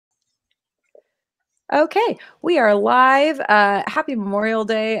Okay, we are live. Happy Memorial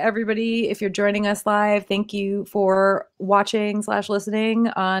Day, everybody. If you're joining us live, thank you for watching / listening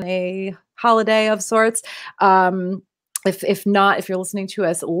on a holiday of sorts. If not, if you're listening to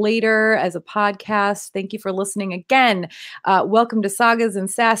us later as a podcast, thank you for listening again. Welcome to Sagas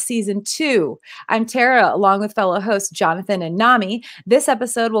and Sass Season 2. I'm Tara, along with fellow hosts Jonathan and Nami. This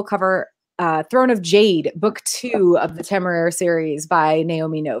episode will cover Throne of Jade, Book 2 of the Temeraire series by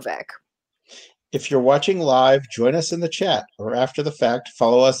Naomi Novik. If you're watching live, join us in the chat, or after the fact,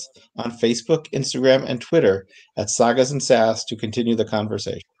 follow us on Facebook, Instagram, and Twitter at Sagas and Sass to continue the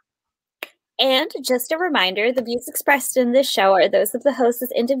conversation. And just a reminder, the views expressed in this show are those of the hosts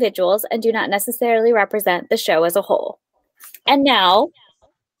as individuals and do not necessarily represent the show as a whole. And now,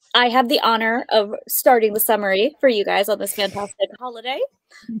 I have the honor of starting the summary for you guys on this fantastic holiday.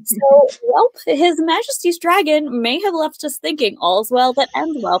 So, well, His Majesty's Dragon may have left us thinking all's well that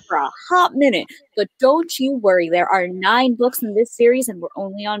ends well for a hot minute, but don't you worry, there are 9 books in this series and we're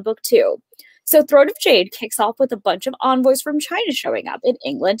only on book 2. So Throne of Jade kicks off with a bunch of envoys from China showing up in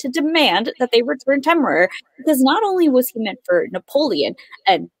England to demand that they return Temeraire, because not only was he meant for Napoleon,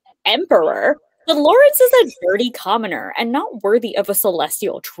 an emperor, but Lawrence is a dirty commoner and not worthy of a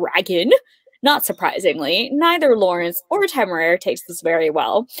celestial dragon. Not surprisingly, neither Lawrence or Temeraire takes this very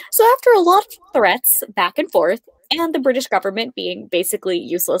well. So after a lot of threats back and forth, and the British government being basically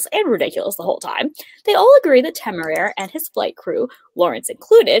useless and ridiculous the whole time, they all agree that Temeraire and his flight crew, Lawrence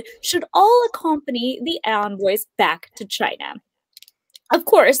included, should all accompany the envoys back to China. Of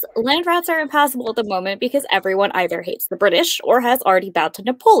course, land routes are impassable at the moment because everyone either hates the British or has already bowed to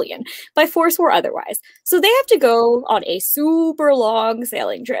Napoleon, by force or otherwise. So they have to go on a super long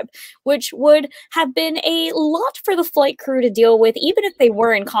sailing trip, which would have been a lot for the flight crew to deal with, even if they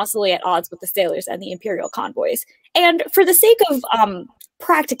weren't constantly at odds with the sailors and the imperial convoys. And for the sake of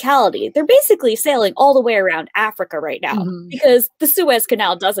practicality, they're basically sailing all the way around Africa right now because the Suez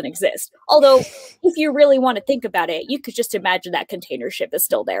Canal doesn't exist. Although, if you really want to think about it, you could just imagine that container ship is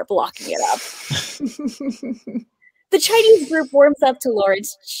still there blocking it up. The Chinese group warms up to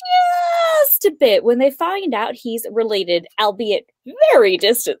Lawrence just a bit when they find out he's related, albeit very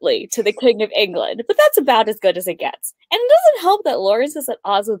distantly, to the King of England, but that's about as good as it gets. And it doesn't help that Lawrence is at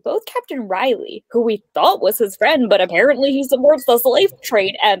odds with both Captain Riley, who we thought was his friend, but apparently he supports the slave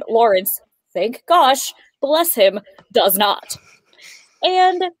trade, and Lawrence, thank gosh, bless him, does not.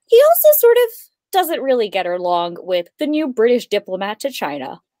 And he also sort of doesn't really get along with the new British diplomat to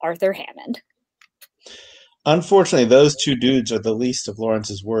China, Arthur Hammond. Unfortunately, those two dudes are the least of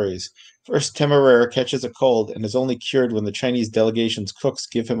Lawrence's worries. First, Temeraire catches a cold and is only cured when the Chinese delegation's cooks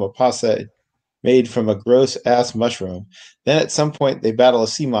give him a pasta made from a gross-ass mushroom. Then at some point, they battle a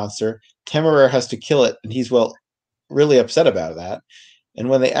sea monster. Temeraire has to kill it, and he's, well, really upset about that. And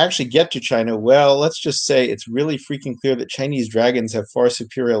when they actually get to China, well, let's just say it's really freaking clear that Chinese dragons have far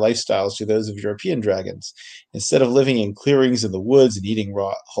superior lifestyles to those of European dragons. Instead of living in clearings in the woods and eating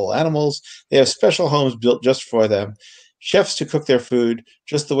raw whole animals, they have special homes built just for them, chefs to cook their food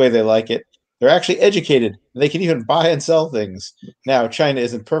just the way they like it. They're actually educated. They can even buy and sell things. Now, China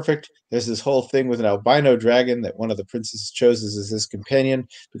isn't perfect. There's this whole thing with an albino dragon that one of the princesses chose as his companion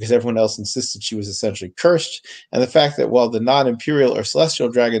because everyone else insisted she was essentially cursed. And the fact that while the non-imperial or celestial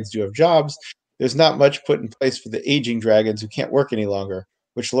dragons do have jobs, there's not much put in place for the aging dragons who can't work any longer,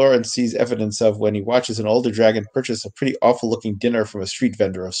 which Lawrence sees evidence of when he watches an older dragon purchase a pretty awful-looking dinner from a street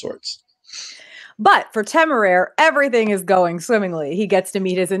vendor of sorts. But for Temeraire, everything is going swimmingly. He gets to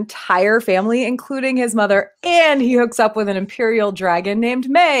meet his entire family, including his mother, and he hooks up with an imperial dragon named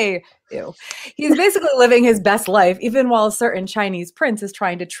May. Ew. He's basically living his best life, even while a certain Chinese prince is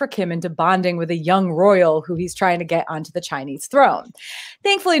trying to trick him into bonding with a young royal who he's trying to get onto the Chinese throne.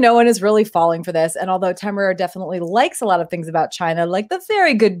 Thankfully, no one is really falling for this, and although Temeraire definitely likes a lot of things about China, like the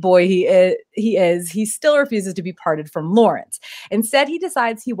very good boy he still refuses to be parted from Lawrence. Instead, he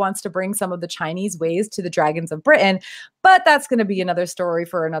decides he wants to bring some of the Chinese ways to the dragons of Britain, but that's going to be another story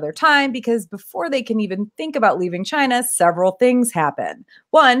for another time, because before they can even think about leaving China, several things happen.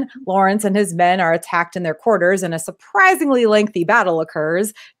 One, Lawrence and his men are attacked in their quarters and a surprisingly lengthy battle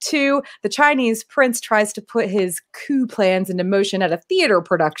occurs. 2, the Chinese prince tries to put his coup plans into motion at a theater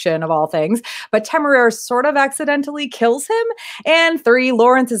production of all things, but Temeraire sort of accidentally kills him. And 3,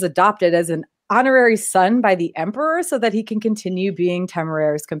 Lawrence is adopted as an honorary son by the emperor so that he can continue being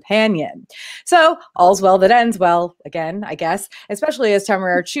Temeraire's companion. So all's well that ends well, again, I guess, especially as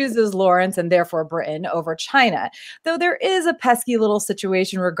Temeraire chooses Lawrence and therefore Britain over China. Though there is a pesky little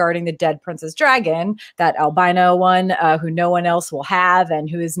situation regarding the dead Princess Dragon, that albino one who no one else will have and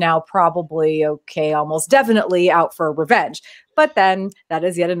who is now probably, almost definitely out for revenge. But then that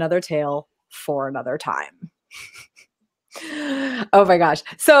is yet another tale for another time. Oh my gosh.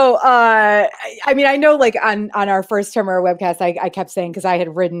 So, I mean, I know like on our first Temeraire webcast, I kept saying, cause I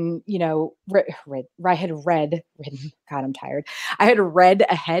had written, you know, I had read, God, I'm tired. I had read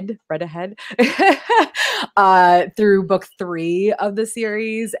ahead, through book 3 of the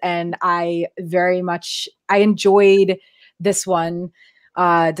series. And I enjoyed this one.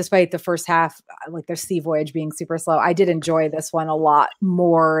 Despite the first half, like the sea voyage being super slow, I did enjoy this one a lot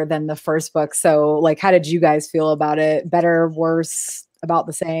more than the first book. So like, how did you guys feel about it? Better, worse, about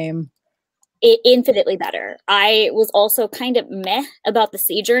the same? Infinitely better. I was also kind of meh about the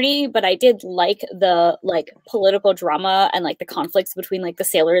sea journey, but I did like the like political drama and like the conflicts between like the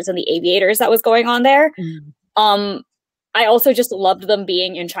sailors and the aviators that was going on there. I also just loved them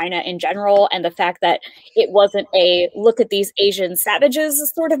being in China in general, and the fact that it wasn't a look at these Asian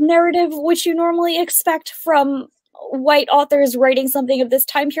savages sort of narrative, which you normally expect from white authors writing something of this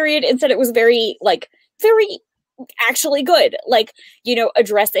time period. Instead, it was very actually good, like, you know,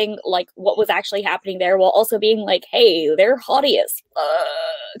 addressing like what was actually happening there while also being like, hey, they're haughty as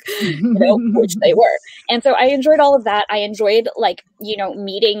fuck, you know, which they were. And so I enjoyed all of that. I enjoyed like, you know,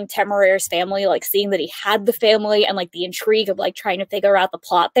 meeting Temeraire's family, like seeing that he had the family and like the intrigue of like trying to figure out the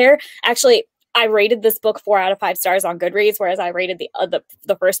plot there. Actually, I rated this book 4 out of 5 stars on Goodreads, whereas I rated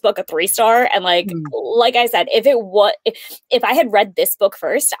the first book a 3-star. And like I said, if I had read this book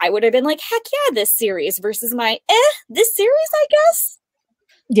first, I would have been like, heck yeah, this series versus my this series, I guess.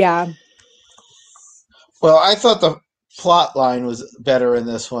 Yeah. Well, I thought the plot line was better in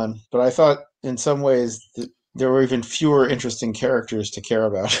this one, but I thought in some ways there were even fewer interesting characters to care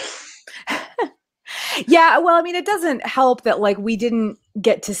about. Yeah, well, I mean, it doesn't help that like we didn't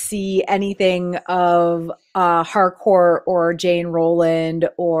get to see anything of Harcourt or Jane Rowland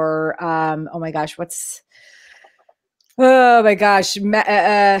or oh my gosh, well, even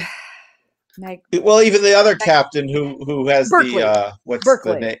the other captain who has Berkeley.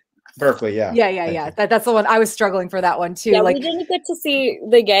 the name? Berkeley, yeah. Yeah. That's the one. I was struggling for that one too. Yeah, like we didn't get to see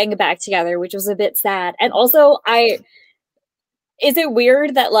the gang back together, which was a bit sad. And also is it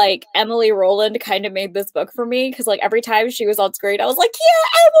weird that like Emily Rowland kind of made this book for me? Because like every time she was on screen, I was like, yeah,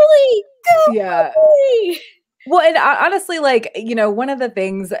 Emily, go yeah. Emily. Well, and honestly, like, you know, one of the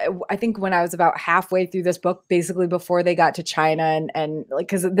things I think when I was about halfway through this book, basically before they got to China and like,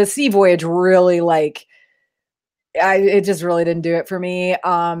 because the sea voyage really like, it just really didn't do it for me.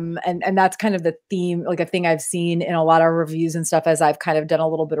 And that's kind of the theme, like a thing I've seen in a lot of reviews and stuff as I've kind of done a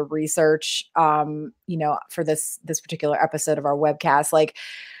little bit of research, you know, for this particular episode of our webcast, like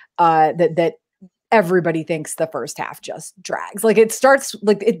that everybody thinks the first half just drags. Like it starts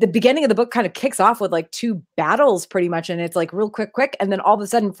like the beginning of the book kind of kicks off with like 2 battles pretty much. And it's like real quick. And then all of a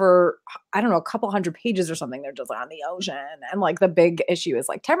sudden for, I don't know, a couple hundred pages or something, they're just on the ocean. And like the big issue is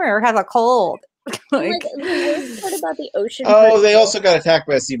like Temeraire has a cold. Like the worst part about the ocean. Oh, they also got attacked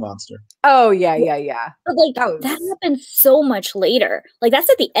by a sea monster. Oh yeah. But like that happened so much later. Like that's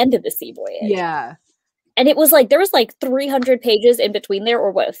at the end of the sea voyage. Yeah. And it was like there was like 300 pages in between there,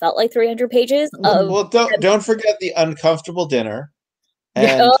 or what it felt like 300 pages of. Well, don't forget the uncomfortable dinner.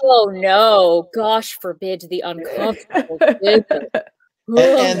 And, oh no! Gosh forbid the uncomfortable dinner.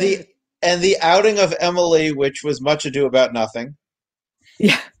 and the outing of Emily, which was much ado about nothing.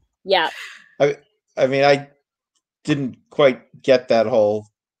 Yeah. I mean, I didn't quite get that whole.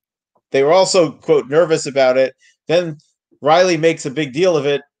 They were also, quote, nervous about it. Then Riley makes a big deal of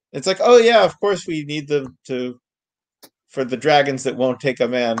it. It's like, oh yeah, of course we need them for the dragons that won't take a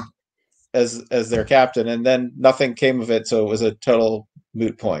man as their captain, and then nothing came of it, so it was a total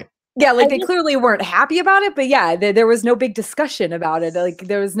moot point. Yeah, like they clearly weren't happy about it, but yeah, there was no big discussion about it. Like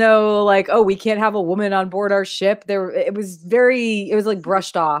there was no like, oh, we can't have a woman on board our ship. It was like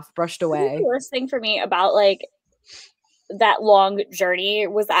brushed away. The worst thing for me about like that long journey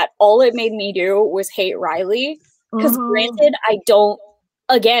was that all it made me do was hate Riley. Because granted,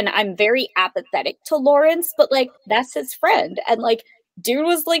 I'm very apathetic to Lawrence, but like that's his friend, and like dude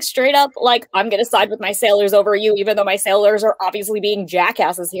was like straight up like, I'm gonna side with my sailors over you, even though my sailors are obviously being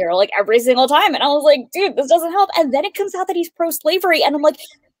jackasses here, like every single time. And I was like, dude, this doesn't help. And then it comes out that he's pro-slavery, and I'm like,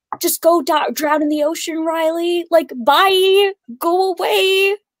 just go drown in the ocean, Riley. Like, bye, go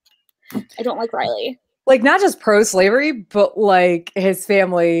away. I don't like Riley. Like not just pro-slavery, but like his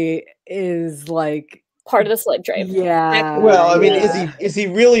family is like part of the slave trade. Yeah. Well, I mean, is he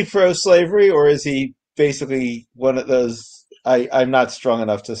really pro-slavery, or is he basically one of those? I'm not strong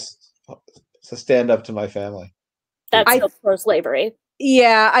enough to stand up to my family. That's still pro-slavery.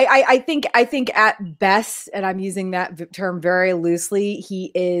 Yeah, I think at best, and I'm using that term very loosely,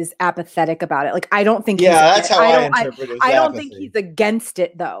 he is apathetic about it. Like, I don't think that's how I interpret it. I don't think he's against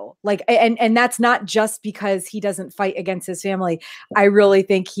it though. Like, and that's not just because he doesn't fight against his family. I really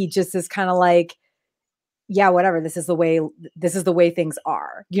think he just is kind of like, yeah, whatever. This is the way things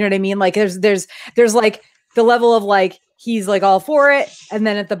are. You know what I mean? Like, there's like the level of like he's like all for it, and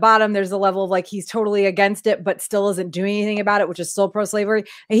then at the bottom there's a level of like he's totally against it but still isn't doing anything about it, which is still pro-slavery.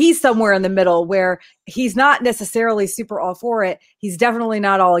 And he's somewhere in the middle where he's not necessarily super all for it, he's definitely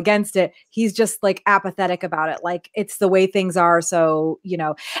not all against it, he's just like apathetic about it, like it's the way things are. So, you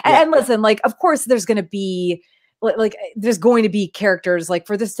know, and listen, like, of course there's going to be like there's going to be characters, like,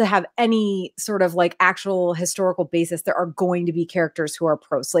 for this to have any sort of like actual historical basis, there are going to be characters who are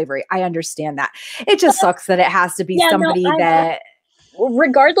pro-slavery. I understand that. It just sucks that it has to be somebody that,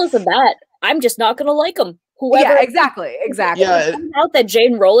 regardless of that, I'm just not going to like them. Whoever, exactly. Yeah, it comes out that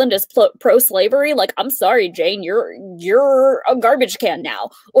Jane Rowland is pro-slavery, like, I'm sorry, Jane, you're a garbage can now.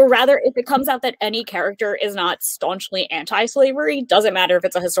 Or rather, if it comes out that any character is not staunchly anti-slavery, doesn't matter if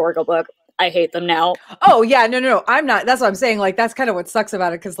it's a historical book, I hate them now. Oh yeah, no, I'm not. That's what I'm saying. Like, that's kind of what sucks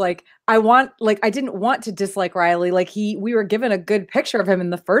about it, because like I didn't want to dislike Riley. Like, we were given a good picture of him in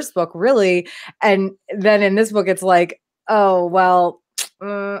the first book, really, and then in this book, it's like, oh well,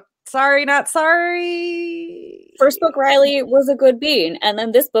 sorry, not sorry. First book Riley was a good being, and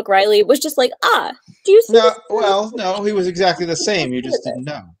then this book Riley was just like, do you see? No, he was exactly the same. You just didn't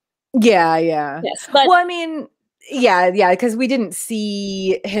know. Yeah. Yes, but well, I mean, yeah, because we didn't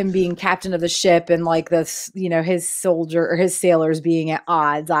see him being captain of the ship and like this, you know, his sailors being at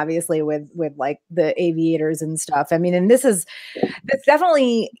odds, obviously, with like the aviators and stuff. I mean, and that's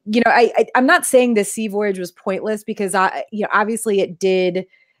definitely, you know, I'm not saying this sea voyage was pointless, because obviously it did.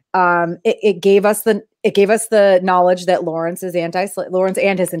 It gave us the knowledge that Lawrence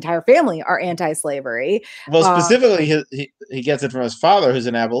and his entire family are anti-slavery. Well, specifically, he gets it from his father, who's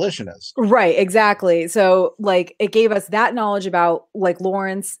an abolitionist. Right, exactly. So like it gave us that knowledge about like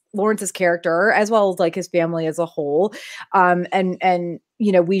Lawrence's character, as well as like his family as a whole. And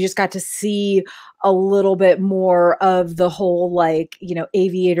you know, we just got to see a little bit more of the whole, like, you know,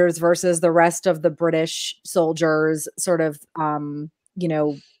 aviators versus the rest of the British soldiers sort of you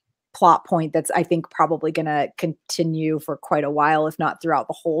know, plot point that's, I think, probably going to continue for quite a while, if not throughout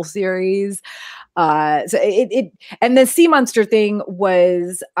the whole series. So it and the sea monster thing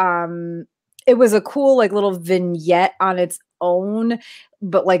was it was a cool like little vignette on its own,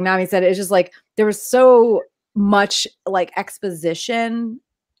 but like Nami said, it's just like there was so much like exposition,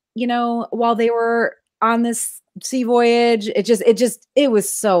 you know, while they were on this sea voyage. It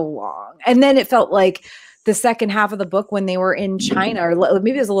was so long, and then it felt like the second half of the book when they were in China, or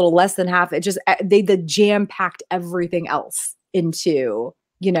maybe it was a little less than half, they jam packed everything else into,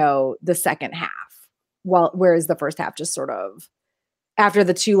 you know, the second half. Whereas the first half just sort of, after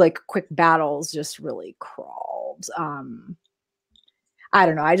the two like quick battles, just really crawled. I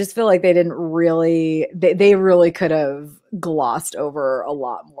don't know. I just feel like they didn't really, they really could have glossed over a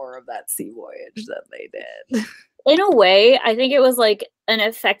lot more of that sea voyage than they did. In a way, I think it was like an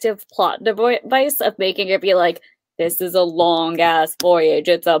effective plot device of making it be like, this is a long ass voyage,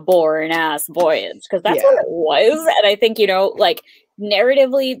 it's a boring ass voyage, because that's what it was. And I think, you know, like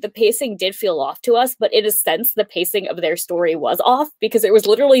narratively, the pacing did feel off to us, but in a sense, the pacing of their story was off, because it was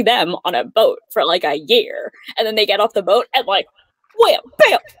literally them on a boat for like a year, and then they get off the boat and like, wham,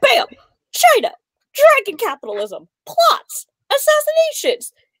 bam, bam, China, dragon capitalism, plots,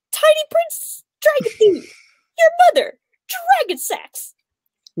 assassinations, tiny prince, dragon thief, your mother, dragon sex.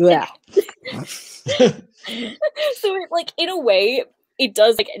 Yeah. So like in a way it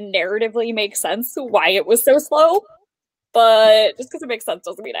does like narratively make sense why it was so slow, but just because it makes sense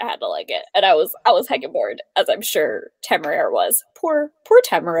doesn't mean I had to like it. And I was heckin' bored, as I'm sure Temeraire was. Poor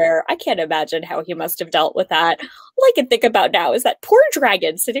Temeraire. I can't imagine how he must have dealt with that. All I can think about now is that poor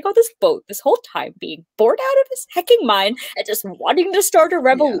dragon sitting on this boat this whole time, being bored out of his hecking mind and just wanting to start a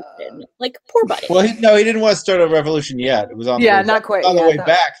revolution. Yeah. Like, poor buddy. Well, he didn't want to start a revolution yet. It was on not quite on the way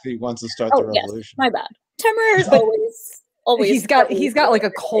back that he wants to start the revolution. Yes, my bad. Temeraire is always he's got like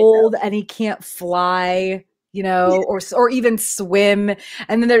a cold and he can't fly, you know, or even swim.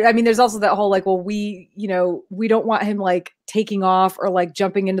 And then there's also that whole like, well, we don't want him like taking off or like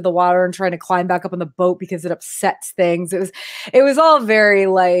jumping into the water and trying to climb back up on the boat because it upsets things. It was all very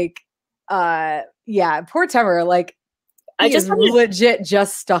like, poor Temeraire. Like, he is legit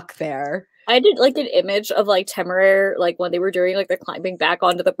just stuck there. I did like an image of like Temeraire, like when they were doing like the climbing back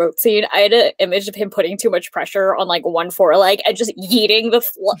onto the boat scene. I had an image of him putting too much pressure on like one foreleg and just yeeting the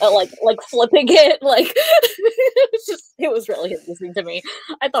like flipping it. Like it was really amusing to me.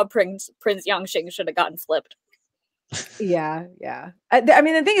 I thought Prince Yangxing should have gotten flipped. Yeah. I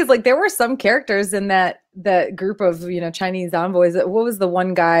mean, the thing is, like, there were some characters in that group of Chinese envoys. What was the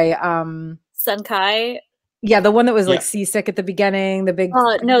one guy? Sun Kai. Yeah, the one that was like seasick at the beginning. The big.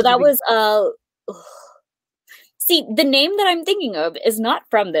 No, that was See, the name that I'm thinking of is not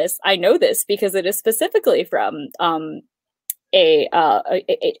from this. I know this because it is specifically from a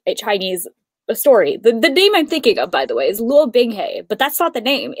Chinese story. The name I'm thinking of, by the way, is Luo Binghe, but that's not the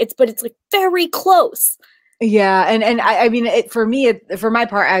name. It's like very close. Yeah, and I mean, for my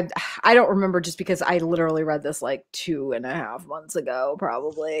part, I don't remember just because I literally read this like 2.5 months ago,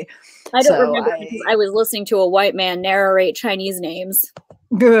 probably. I don't remember because I was listening to a white man narrate Chinese names.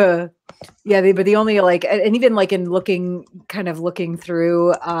 Yeah, but the only like, and even like in looking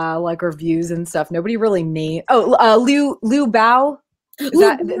through like reviews and stuff, nobody really named. Oh, Liu Bao.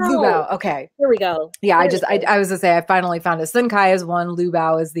 Liu Bao. Okay, here we go. Yeah, I was gonna say I finally found it. Sun Kai is one, Liu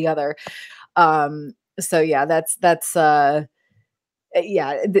Bao is the other. So yeah, that's Liu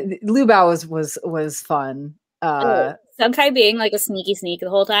Bao was fun. Some guy being like a sneak the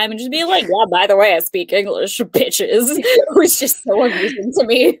whole time and just being like, yeah, by the way, I speak English, bitches. It was just so amusing to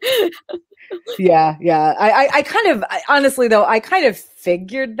me. Yeah. I honestly though, I kind of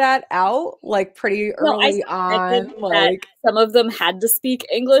figured that out like pretty early on. Like some of them had to speak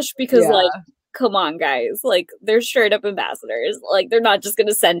English because like, come on, guys, like they're straight up ambassadors. Like they're not just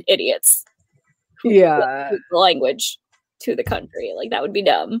gonna send idiots. The language to the country. Like that would be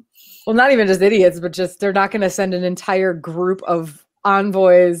dumb. Well, not even just idiots, but just they're not going to send an entire group of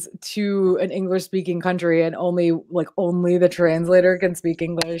envoys to an English speaking country and only the translator can speak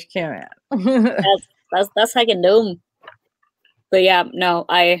English. Can't. That's fucking dumb. But yeah, no,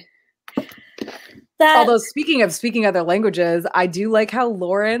 although speaking other languages, I do like how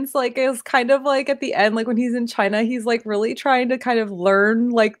Lawrence like is kind of like at the end, like when he's in China, he's like really trying to kind of learn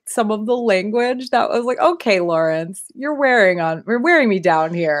like some of the language. That was like, okay, Lawrence, you're wearing me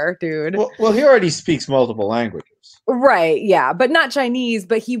down here, dude. Well, he already speaks multiple languages. Right, yeah, but not Chinese,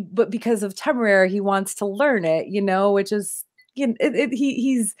 but because of Temeraire, he wants to learn it, which is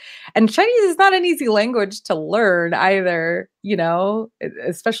he's and Chinese is not an easy language to learn either,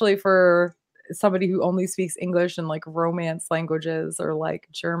 especially for somebody who only speaks English and like Romance languages or like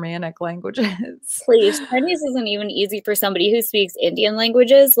Germanic languages. Please, Chinese isn't even easy for somebody who speaks Indian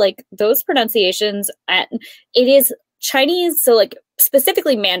languages. Like those pronunciations, it is Chinese. So like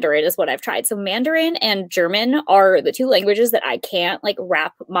specifically Mandarin is what I've tried. So Mandarin and German are the two languages that I can't like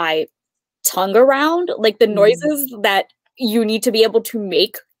wrap my tongue around. Like the noises that you need to be able to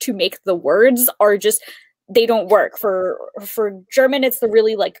make the words are just, they don't work. For German, it's the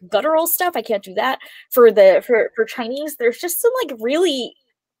really like guttural stuff. I can't do that. For Chinese, there's just some like really,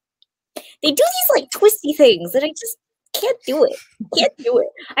 they do these like twisty things that I just can't do it.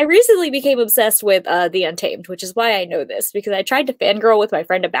 I recently became obsessed with The Untamed, which is why I know this, because I tried to fangirl with my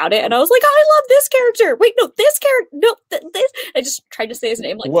friend about it, and I was like, I love this character. Wait, no, this character, no, this. I just tried to say his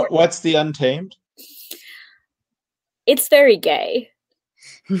name. Like, what's The Untamed? It's very gay.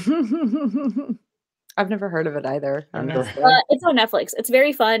 I've never heard of it either. It's on Netflix. It's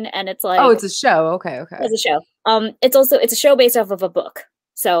very fun, and it's like, oh, it's a show. Okay. It's a show. It's a show based off of a book.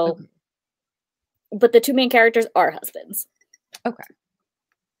 So, but the two main characters are husbands. Okay.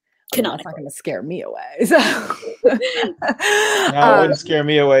 Canonically. That's not going to scare me away. So. No, it wouldn't scare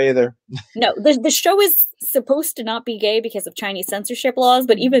me away either. No, the show is supposed to not be gay because of Chinese censorship laws,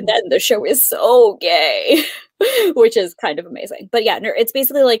 but even then, the show is so gay, which is kind of amazing. But yeah, it's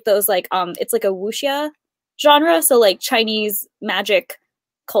basically like those like it's like a wuxia genre, so like Chinese magic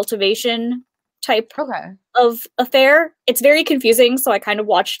cultivation type of affair. It's very confusing, so I kind of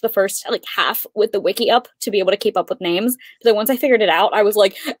watched the first like half with the wiki up to be able to keep up with names. But then once I figured it out, I was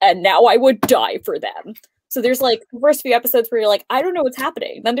like, and now I would die for them. So there's like the first few episodes where you're like, I don't know what's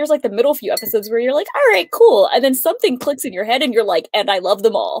happening. Then there's like the middle few episodes where you're like, all right, cool. And then something clicks in your head and you're like, and I love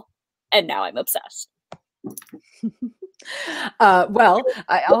them all. And now I'm obsessed. Well,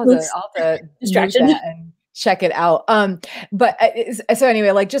 I'll have to distraction and check it out. But so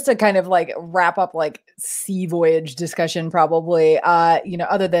anyway, like just to kind of like wrap up like sea voyage discussion, probably,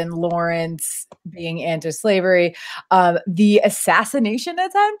 other than Lawrence being anti-slavery, the assassination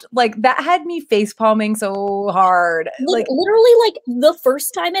attempt, like that had me face palming so hard. Like literally, like the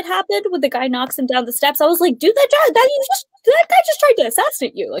first time it happened when the guy knocks him down the steps, I was like, dude, that guy just tried to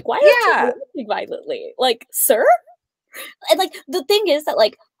assassinate you. Like, why are you reacting violently? Like, sir? And like the thing is that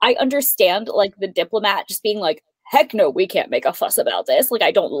like I understand like the diplomat just being like, heck no, we can't make a fuss about this. Like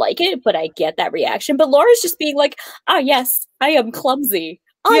I don't like it, but I get that reaction. But Laura's just being like, ah yes, I am clumsy.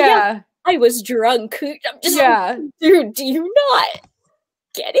 Ah yes, I was drunk. I'm just like, dude, do you not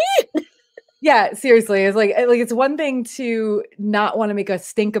get it? Yeah, seriously. It's like it's one thing to not want to make a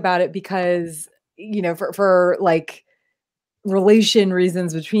stink about it because, you know, for like relation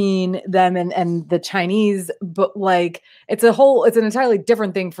reasons between them and the Chinese, but like it's an entirely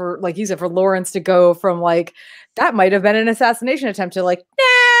different thing for, like you said, for Lawrence to go from like that might have been an assassination attempt to like,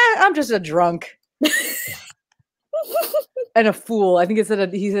 nah, I'm just a drunk and a fool. I think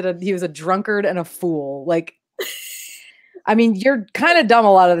he was a drunkard and a fool. Like, I mean, you're kind of dumb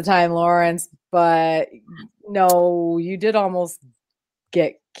a lot of the time, Lawrence, but no, you did almost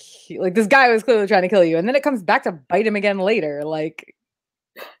get like this guy was clearly trying to kill you, and then it comes back to bite him again later. Like,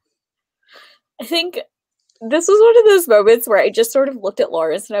 I think this was one of those moments where I just sort of looked at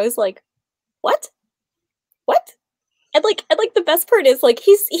Lawrence and I was like, what? And the best part is like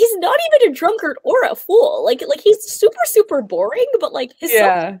he's not even a drunkard or a fool. Like he's super boring, but like his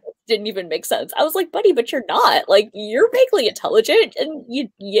didn't even make sense. I was like, buddy, but you're not. Like you're vaguely intelligent and you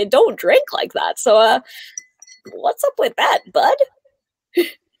don't drink like that. So what's up with that, bud?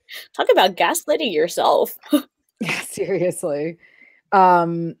 Talk about gaslighting yourself. Yeah, seriously.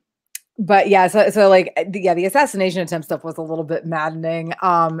 But yeah, so like the assassination attempt stuff was a little bit maddening.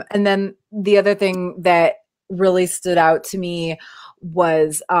 And then the other thing that really stood out to me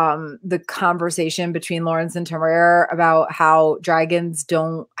was the conversation between Lawrence and Temeraire about how dragons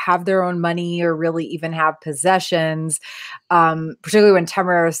don't have their own money or really even have possessions. Particularly when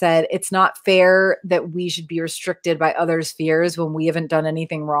Temeraire said, it's not fair that we should be restricted by others' fears when we haven't done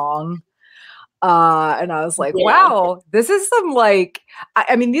anything wrong. And I was like, wow, this is some like,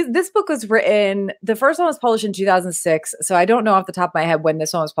 I mean, this book was written, the first one was published in 2006. So I don't know off the top of my head when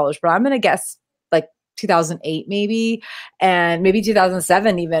this one was published, but I'm going to guess like 2008 maybe, and maybe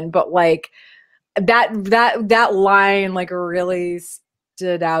 2007 even. But like that line like really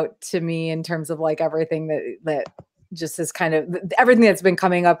stood out to me in terms of like everything that just is kind of everything that's been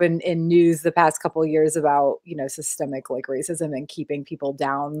coming up in news the past couple of years about, you know, systemic like racism and keeping people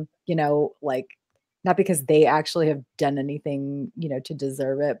down, you know, like not because they actually have done anything, you know, to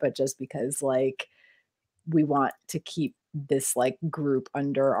deserve it, but just because like we want to keep this like group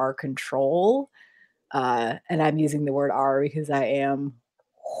under our control. And I'm using the word "our" because I am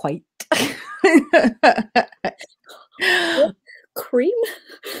white. Cream.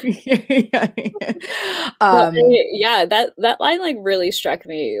 Yeah, that line like really struck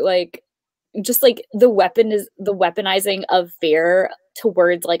me. Like just like the weaponizing of fear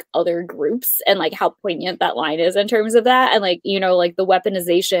towards like other groups and like how poignant that line is in terms of that, and like, you know, like the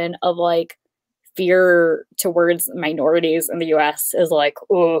weaponization of like fear towards minorities in the US is like,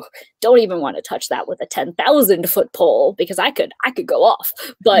 oh, don't even want to touch that with a 10,000-foot pole because I could go off.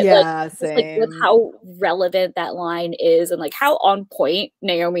 But like with how relevant that line is and like how on point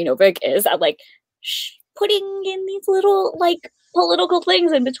Naomi Novik is at like putting in these little like political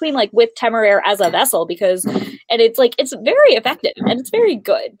things in between, like with Temeraire as a vessel, because and it's like it's very effective and it's very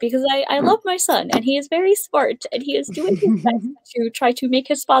good because I love my son and he is very smart and he is doing his best to try to make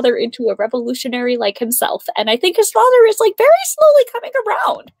his father into a revolutionary like himself, and I think his father is like very slowly coming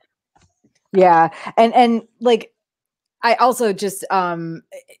around. Yeah, and like I also just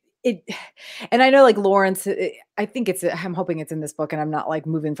and I know like Lawrence, I think I'm hoping it's in this book and I'm not like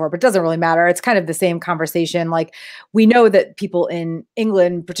moving forward, but it doesn't really matter. It's kind of the same conversation. Like we know that people in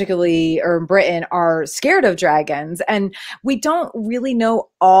England, particularly, or in Britain, are scared of dragons. And we don't really know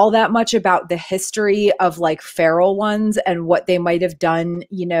all that much about the history of like feral ones and what they might have done,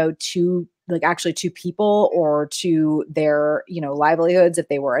 you know, to like actually to people or to their, you know, livelihoods if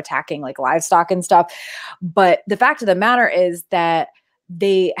they were attacking like livestock and stuff. But the fact of the matter is that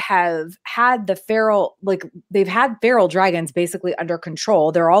they have had they've had feral dragons basically under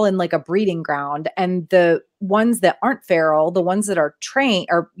control. They're all in like a breeding ground. And the ones that aren't feral, the ones that are trained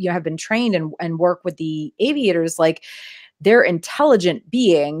or, you know, have been trained and work with the aviators, like they're intelligent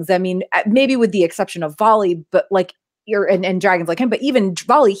beings. I mean, maybe with the exception of Volley, but like and dragons like him, but even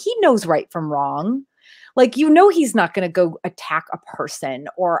Volley, he knows right from wrong. Like, you know, he's not going to go attack a person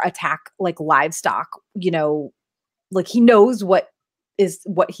or attack like livestock, you know, like he knows what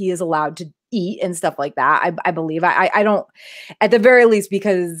he is allowed to eat and stuff like that. I believe I don't, at the very least,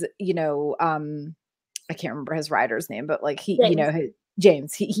 because, you know, I can't remember his rider's name, but like he, James. You know,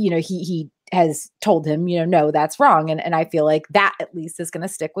 James, you know, he has told him, you know, no, that's wrong. And I feel like that at least is going to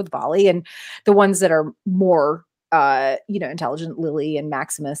stick with Volley, and the ones that are more intelligent Lily and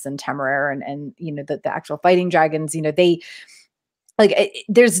Maximus and Temeraire and the actual fighting dragons, they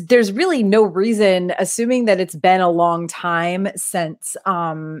there's really no reason, assuming that it's been a long time since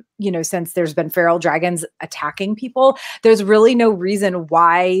since there's been feral dragons attacking people. There's really no reason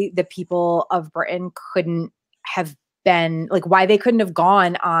why the people of Britain couldn't have been why they couldn't have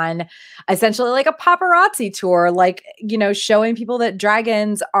gone on essentially like a paparazzi tour, showing people that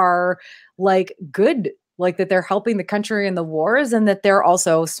dragons are good, that they're helping the country in the wars and that they're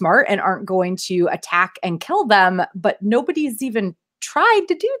also smart and aren't going to attack and kill them. But nobody's even tried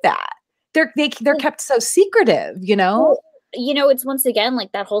to do that. They're kept so secretive, Well, it's once again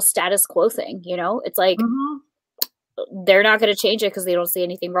like that whole status quo thing, it's like they're not going to change it because they don't see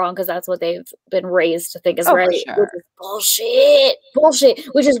anything wrong, because that's what they've been raised to think is right. Sure. Which is bullshit.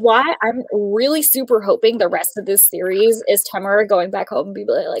 Which is why I'm really super hoping the rest of this series is Temeraire going back home and be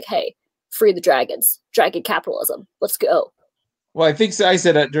like, hey, free the dragons, dragon capitalism, let's go. Well, I think I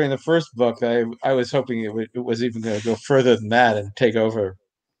said that during the first book. I was hoping it was even going to go further than that and take over.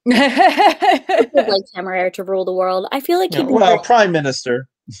 I would like Temeraire to rule the world. I feel like Prime Minister.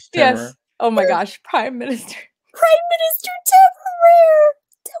 Yes. Temeraire. Oh my gosh, Prime Minister. Prime Minister Temeraire.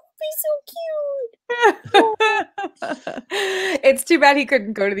 That would be so cute. It's too bad he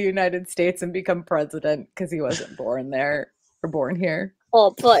couldn't go to the United States and become president because he wasn't born there or born here.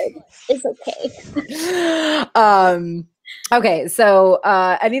 Oh, but it's okay. Okay, so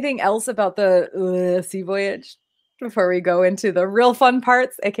anything else about the sea voyage before we go into the real fun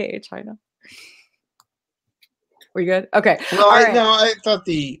parts, aka China? We good? Okay. No, I thought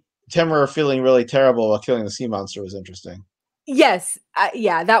the Temeraire feeling really terrible while killing the sea monster was interesting. Yes,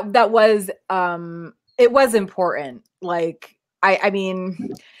 yeah, that was it was important. I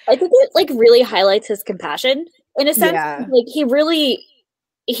mean, I think it really highlights his compassion in a sense. Yeah.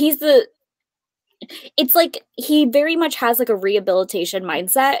 It's like he very much has a rehabilitation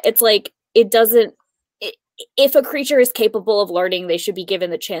mindset. It's like if a creature is capable of learning, they should be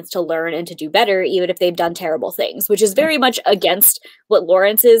given the chance to learn and to do better, even if they've done terrible things, which is very much against what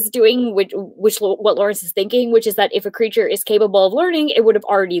Lawrence is doing, what Lawrence is thinking, which is that if a creature is capable of learning, it would have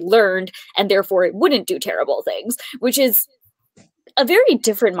already learned, and therefore it wouldn't do terrible things, which is a very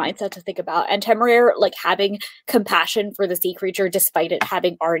different mindset to think about. And Temeraire having compassion for the sea creature despite it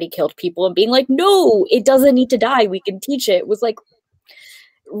having already killed people and being like, no, it doesn't need to die, we can teach it, was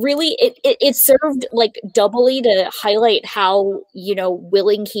really it served doubly to highlight how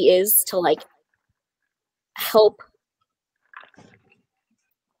willing he is to help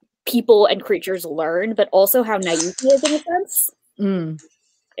people and creatures learn, but also how naive he is in a sense.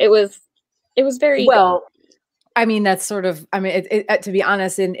 It was very well good. I mean, that's sort of, to be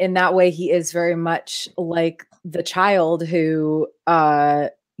honest, in that way, he is very much like the child who,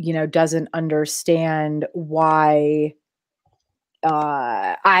 doesn't understand why,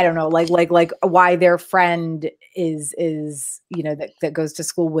 I don't know, why their friend is, that goes to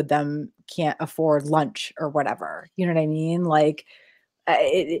school with them can't afford lunch or whatever. You know what I mean?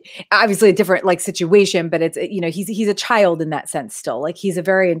 Obviously a different situation, but it's, he's a child in that sense still. He's a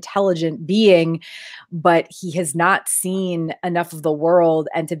very intelligent being, but he has not seen enough of the world.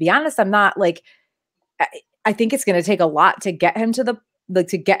 And to be honest, I'm not I think it's going to take a lot to get him to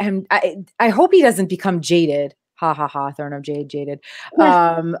to get him. I hope he doesn't become jaded. Ha ha ha. Throne of Jade, jaded.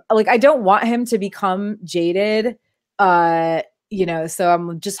 I don't want him to become jaded. So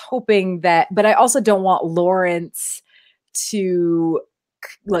I'm just hoping that, but I also don't want Lawrence to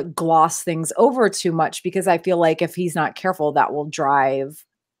gloss things over too much, because I feel like if he's not careful, that will drive,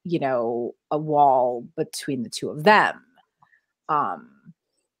 a wall between the two of them.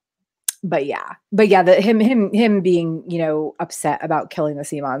 But yeah, him being, upset about killing the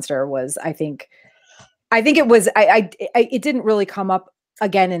sea monster was, I think it was, it didn't really come up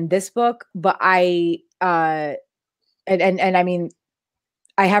again in this book, but I mean,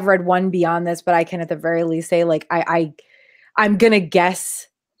 I have read one beyond this, but I can at the very least say I'm going to guess.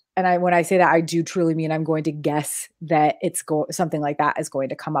 And when I say that, I do truly mean I'm going to guess that something like that is going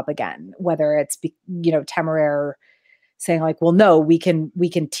to come up again, whether it's, Temeraire saying well, no, we can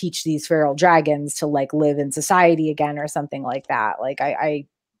teach these feral dragons to live in society again or something like that. I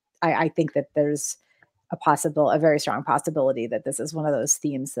think that there's a very strong possibility that this is one of those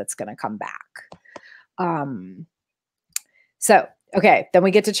themes that's going to come back. So, okay, then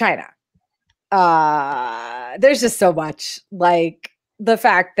we get to China. There's just so much, the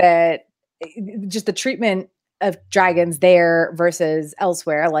fact that just the treatment of dragons there versus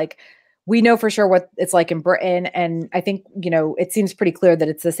elsewhere, we know for sure what it's like in Britain. And I think, it seems pretty clear that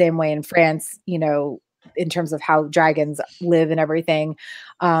it's the same way in France. in terms of how dragons live and everything.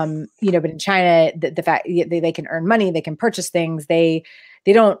 But in China, the fact they can earn money, they can purchase things. They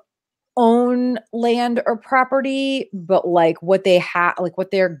don't own land or property, but like what they have, like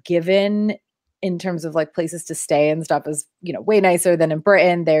what they're given in terms of like places to stay and stuff is, way nicer than in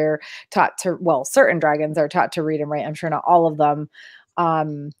Britain. They're taught to, certain dragons are taught to read and write. I'm sure not all of them.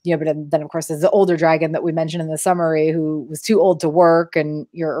 But then of course there's the older dragon that we mentioned in the summary who was too old to work and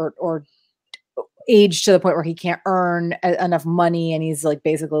or aged to the point where he can't earn enough money and he's like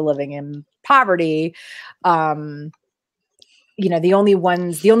basically living in poverty. The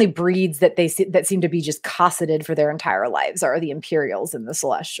only breeds that that seem to be just cosseted for their entire lives are the Imperials and the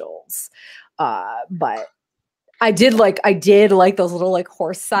Celestials. But I did like those little like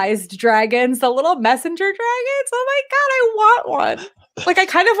horse-sized dragons, the little messenger dragons. Oh my God, I want one. Like I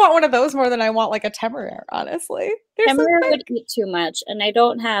kind of want one of those more than I want like a Temeraire, honestly. Temeraire would eat too much, and I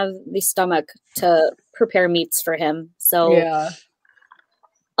don't have the stomach to prepare meats for him. So yeah.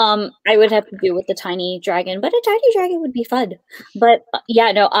 I would have to do with the tiny dragon, but a tiny dragon would be fun. But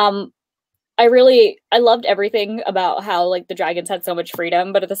I loved everything about how like the dragons had so much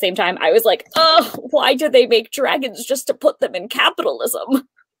freedom, but at the same time I was like, oh, why do they make dragons just to put them in capitalism?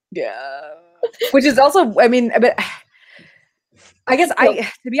 Yeah. Which is also, I mean, but I guess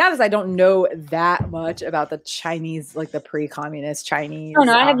to be honest, I don't know that much about the Chinese, like the pre-communist Chinese. Oh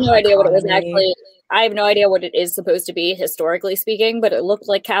no, I have no idea what it was actually. I have no idea what it is supposed to be historically speaking, but it looked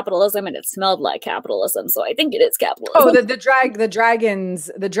like capitalism and it smelled like capitalism, so I think it is capitalism. Oh, the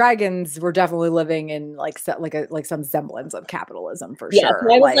dragons were definitely living in like some semblance of capitalism for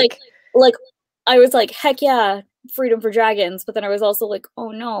sure. I was like, heck yeah, freedom for dragons, but then I was also like,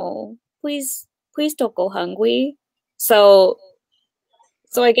 oh no, please don't go hungry. So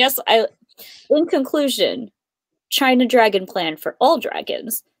I guess in conclusion, China Dragon Plan for all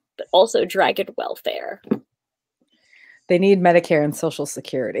dragons, but also dragon welfare. They need Medicare and Social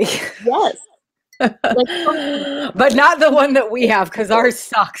Security. Yes. But not the one that we have because ours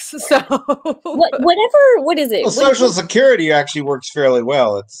sucks. So what is it? Well, Social Security actually works fairly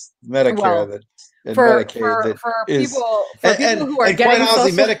well. It's Medicare for Medicaid people who are and getting quite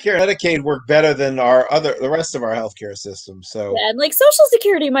honestly, Medicare and Medicaid work better than the rest of our healthcare system. So and like Social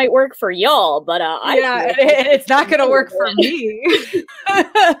Security might work for y'all, but it's not going to work for me. It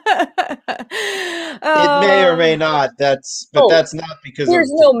may or may not. That's not because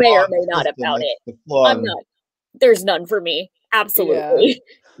there's no may or may not about it. I'm not. There's none for me. Absolutely.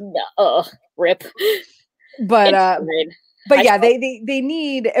 Yeah. No. Rip. But yeah, they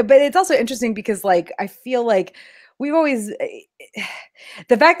need, but it's also interesting because like, I feel like we've always,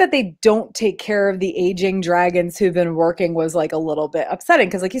 the fact that they don't take care of the aging dragons who've been working was like a little bit upsetting.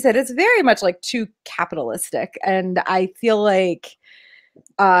 Cause like you said, it's very much like too capitalistic. And I feel like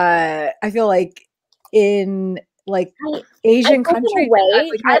in like Asian countries,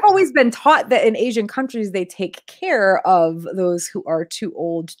 I've always been taught that in Asian countries they take care of those who are too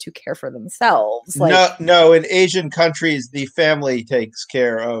old to care for themselves. Like, no, in Asian countries the family takes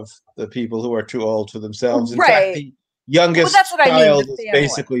care of the people who are too old for themselves. In fact, the youngest child is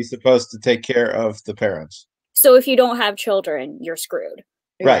basically supposed to take care of the parents. So if you don't have children, you're screwed.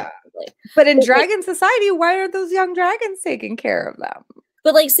 Right. But in dragon society, why are those young dragons taking care of them?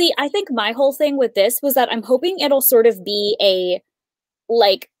 But like, see, I think my whole thing with this was that I'm hoping it'll sort of be a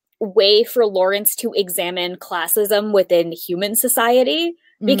like way for Lawrence to examine classism within human society.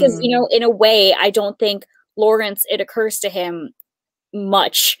 Because, in a way, I don't think Lawrence, it occurs to him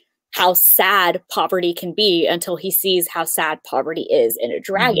much how sad poverty can be until he sees how sad poverty is in a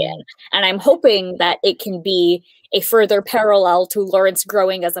dragon. And I'm hoping that it can be a further parallel to Lawrence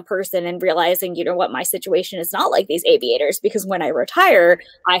growing as a person and realizing, you know what, my situation is not like these aviators, because when I retire,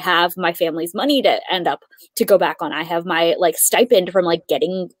 I have my family's money to end up to go back on. I have my like stipend from like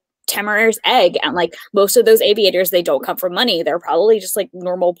getting Temeraire's egg, and like most of those aviators, they don't come from money. They're probably just like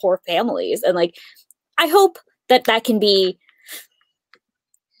normal poor families. And like, I hope that that can be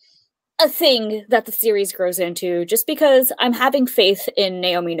a thing that the series grows into, just because I'm having faith in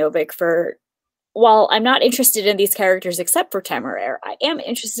Naomi Novik for, while I'm not interested in these characters except for Temeraire, I am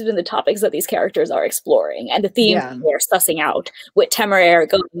interested in the topics that these characters are exploring and the themes they're sussing out, with Temeraire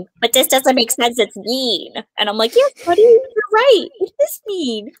going, but this doesn't make sense, it's mean. And I'm like, yes, buddy, you're right. It is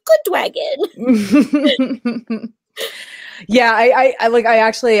mean. Good dragon. Yeah, I was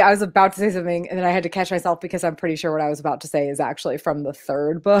about to say something and then I had to catch myself because I'm pretty sure what I was about to say is actually from the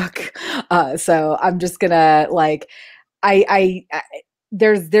third book. So I'm just gonna like,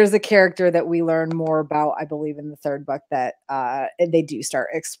 there's a character that we learn more about, I believe, in the third book that they do start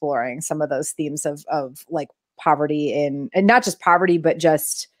exploring some of those themes of like poverty and not just poverty, but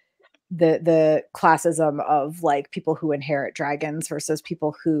just the classism of like people who inherit dragons versus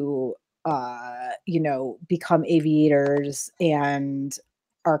people who become aviators and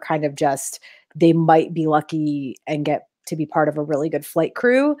are kind of just, they might be lucky and get to be part of a really good flight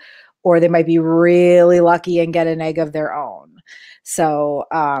crew, or they might be really lucky and get an egg of their own. So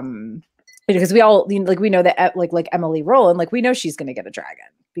because we all, like, we know that like Emily Rowland, like, we know she's going to get a dragon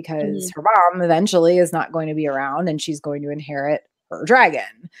because her mom eventually is not going to be around and she's going to inherit her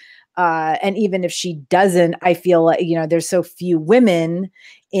dragon. And even if she doesn't, I feel like, there's so few women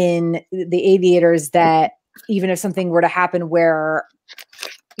in the aviators that even if something were to happen where,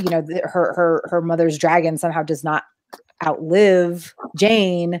 her mother's dragon somehow does not outlive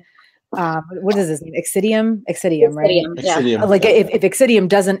Jane. What is his name? Exidium, right? Yeah. Like if Exidium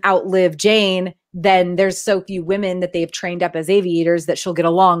doesn't outlive Jane, then there's so few women that they've trained up as aviators that she'll get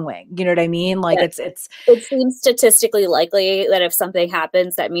a long wing. You know what I mean? Like it seems statistically likely that if something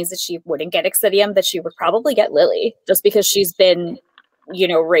happens, that means that she wouldn't get Exidium, that she would probably get Lily, just because she's been,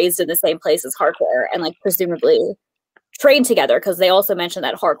 raised in the same place as Hardcore and like presumably trained together. Because they also mentioned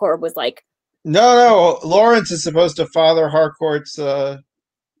that Hardcore was like, no, Lawrence is supposed to father Harcourt's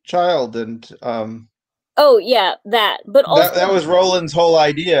child, and oh yeah, but also that was Roland's whole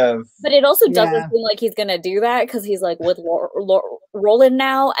idea of, but it also doesn't seem like he's gonna do that because he's like with Roland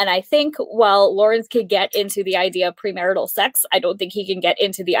now, and I think while Lawrence could get into the idea of premarital sex, I don't think he can get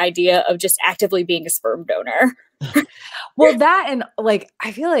into the idea of just actively being a sperm donor. Well, that, and like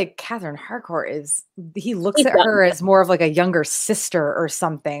I feel like Catherine Harcourt he looks at her as more of like a younger sister or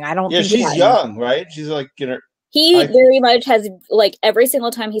something. I don't think she's young, right? She's like he very much has, like, every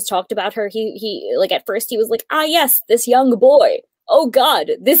single time he's talked about her, he like at first he was like, yes, this young boy. Oh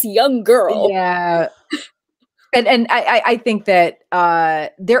God, this young girl. Yeah. And I think that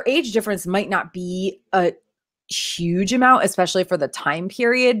their age difference might not be a huge amount, especially for the time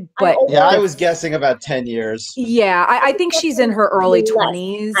period. But I was guessing about 10 years. Yeah, I think she's in her early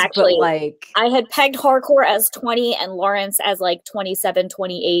 20s. Actually, but like I had pegged Hardcore as 20 and Lawrence as like 27,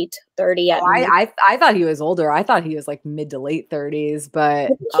 28, 30. I thought he was older. I thought he was like mid to late 30s, but I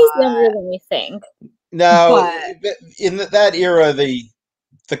think he's younger than we think. No, in that era, the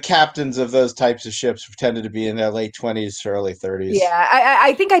captains of those types of ships tended to be in their late 20s to early 30s. Yeah,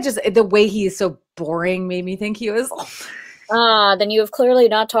 I think the way he's so boring made me think he was old. Then you have clearly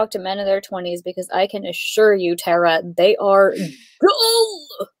not talked to men in their 20s, because I can assure you, Tara, they are dull.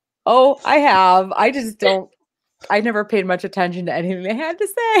 Oh, I have. I just don't. I never paid much attention to anything they had to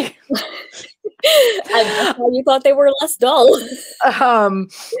say. I thought you thought they were less dull.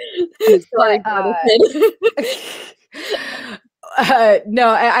 No,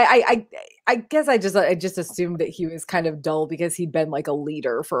 I guess I just assumed that he was kind of dull because he'd been like a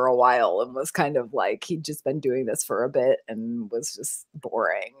leader for a while and was kind of like he'd just been doing this for a bit and was just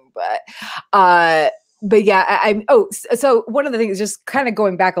boring. But yeah, so one of the things, just kind of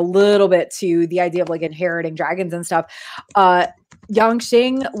going back a little bit to the idea of like inheriting dragons and stuff,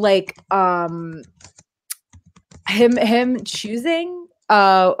 Yangxing, like him choosing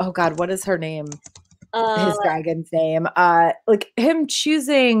oh God, what is her name? His dragon's name, like him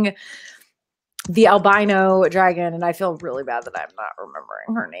choosing the albino dragon, and I feel really bad that I'm not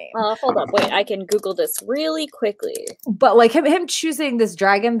remembering her name. Hold up, wait, I can Google this really quickly. But like him choosing this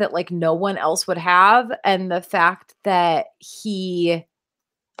dragon that like no one else would have, and the fact that he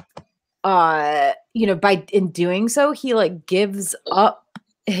in doing so, he like gives up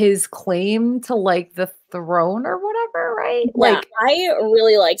his claim to like the throne or whatever, right? Yeah, like I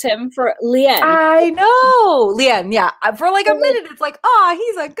really liked him for Lien. I know Lien. Yeah, for like a minute, it's like,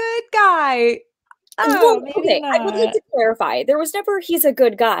 he's a good guy. Okay, I would like to clarify. There was never he's a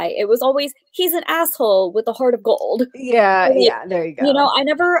good guy. It was always he's an asshole with a heart of gold. Yeah, like, there you go. I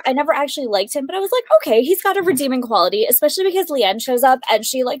never actually liked him, but I was like, okay, he's got a redeeming quality, especially because Lien shows up and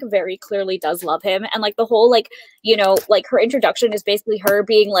she like very clearly does love him, and like the whole like like her introduction is basically her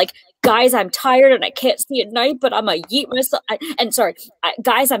being like, guys, I'm tired and I can't see at night, but I'm a yeet myself.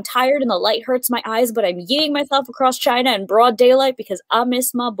 Guys, I'm tired and the light hurts my eyes, but I'm yeeting myself across China in broad daylight because I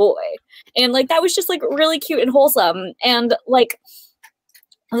miss my boy. And like that was just like really cute and wholesome. And like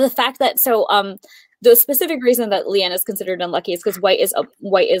the fact that the specific reason that Lien is considered unlucky is because white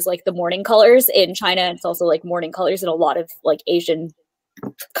is like the mourning colors in China. It's also like mourning colors in a lot of like Asian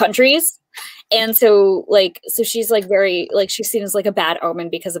countries. And so she's like very like she's seen as like a bad omen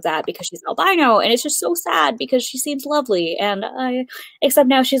because of that, because she's albino, and it's just so sad because she seems lovely, and except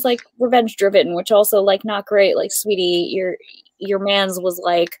now she's like revenge driven, which also like not great. Like, sweetie, your man's was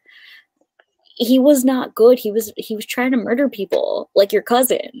like, he was not good. He was trying to murder people, like your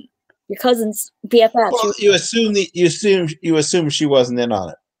cousin's BFF. Well, you assume she wasn't in on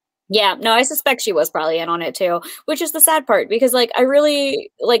it. Yeah, no, I suspect she was probably in on it too, which is the sad part because like I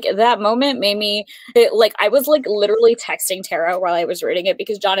really like that moment made me like I was like literally texting Tara while I was reading it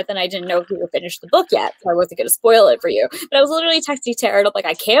because Jonathan, I didn't know if you had finished the book yet, so I wasn't going to spoil it for you. But I was literally texting Tara and I'm like,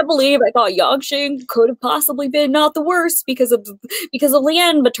 I can't believe I thought Yangxing could have possibly been not the worst because of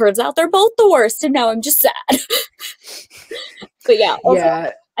Lian, but turns out they're both the worst, and now I'm just sad. But yeah,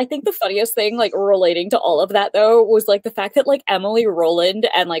 also, I think the funniest thing, like, relating to all of that, though, was, like, the fact that, like, Emily Rowland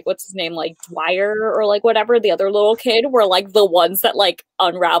and, like, what's his name, like, Dwyer or, like, whatever, the other little kid were, like, the ones that, like,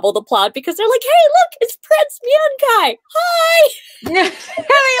 unravel the plot because they're like, hey, look, it's Prince Myunkai! Hi! Yeah,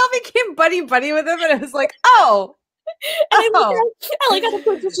 they all became buddy-buddy with him, and it was like, oh! And I like how the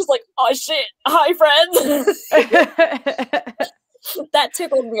prince was just like, oh, shit, hi, friends! That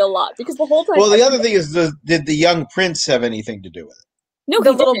tickled me a lot because the whole time... Well, the other thing is, did the young prince have anything to do with it? No,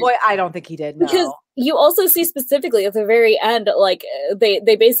 the little boy, I don't think he did, no. Because you also see specifically at the very end, like, they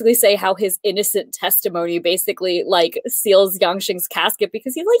basically say how his innocent testimony basically, like, seals Yangxing's casket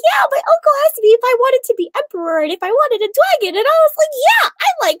because he's like, yeah, my uncle has to be if I wanted to be emperor and if I wanted a dragon. And I was like, yeah,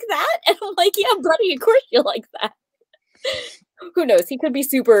 I like that. And I'm like, yeah, buddy, of course you like that. Who knows? He could be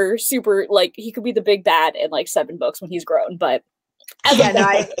super, super, like, he could be the big bad in, like, 7 books when he's grown, but... Yeah,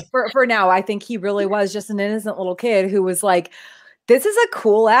 no, for now, I think he really was just an innocent little kid who was like, this is a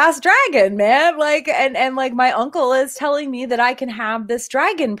cool ass dragon, man. Like, and like my uncle is telling me that I can have this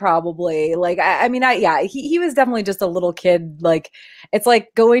dragon probably. Like, I mean, he was definitely just a little kid. Like, it's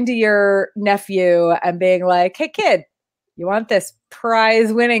like going to your nephew and being like, hey kid, you want this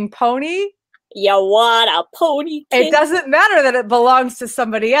prize winning pony? You want a pony, kid? It doesn't matter that it belongs to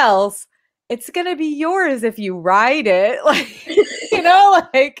somebody else. It's going to be yours if you ride it. Like, you know,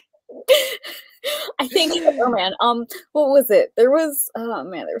 like... I think, oh man, what was it? There was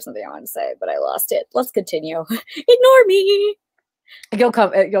something I wanted to say, but I lost it. Let's continue. Ignore me. You'll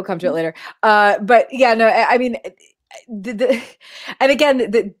come to it later. But yeah, no, I mean, and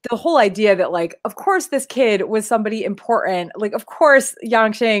again, the whole idea that, like, of course this kid was somebody important. Like, of course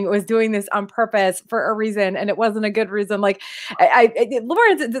Yangxing was doing this on purpose for a reason, and it wasn't a good reason. Like,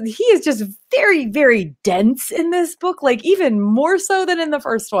 Lawrence, he is just very, very dense in this book. Like, even more so than in the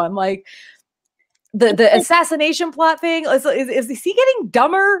first one. Like, the assassination plot thing is he getting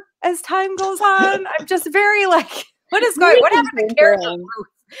dumber as time goes on? I'm just very like, what happened to character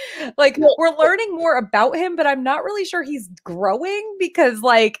growth? Like, we're learning more about him, but I'm not really sure he's growing because,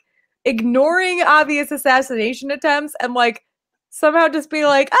 like, ignoring obvious assassination attempts and, like, somehow just be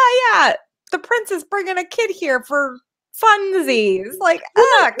like, oh yeah, the prince is bringing a kid here for funsies. Like, come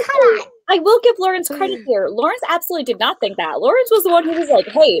on. I will give Lawrence credit here. Lawrence absolutely did not think that. Lawrence was the one who was like,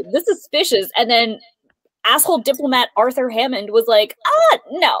 hey, this is suspicious. And then asshole diplomat Arthur Hammond was like,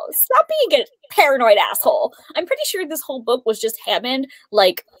 no, stop being a paranoid asshole. I'm pretty sure this whole book was just Hammond,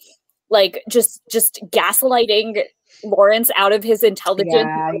 like just gaslighting Lawrence out of his intelligence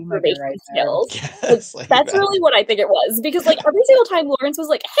and observation skills. Yes, that's really what I think it was. Because, like, every single time Lawrence was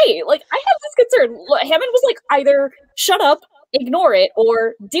like, hey, like, I have this concern, Hammond was like, either shut up, ignore it,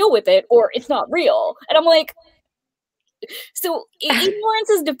 or deal with it, or it's not real. And I'm like, so in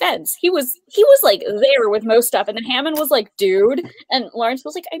Lawrence's defense, he was like there with most stuff, and then Hammond was like, dude, and Lawrence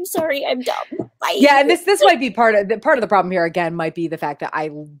was like, I'm sorry, I'm dumb. Bye. Yeah, and this might be part of the problem here again might be the fact that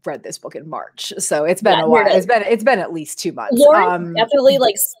I read this book in March, so it's been a while. It's been at least 2 months. Lawrence definitely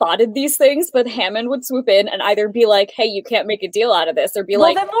like spotted these things, but Hammond would swoop in and either be like, hey, you can't make a deal out of this, or be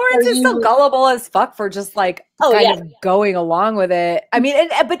like, then Lawrence is still gullible as fuck for just like kind of going along with it. I mean,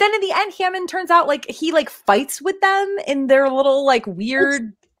 but then in the end, Hammond turns out like he like fights with them in their little like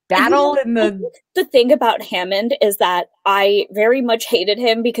weird battle in the thing about Hammond is that I very much hated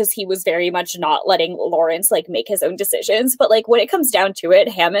him because he was very much not letting Lawrence like make his own decisions. But like when it comes down to it,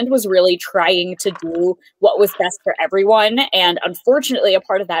 Hammond was really trying to do what was best for everyone. And unfortunately, a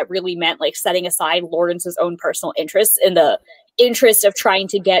part of that really meant like setting aside Lawrence's own personal interests in the interest of trying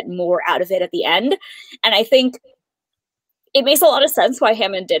to get more out of it at the end. And I think it makes a lot of sense why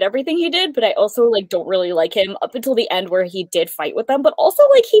Hammond did everything he did, but I also like don't really like him up until the end where he did fight with them, but also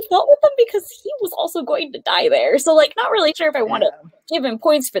like he fought with them because he was also going to die there. So like not really sure if I want to give him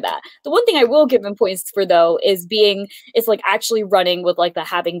points for that. The one thing I will give him points for though is like actually running with like the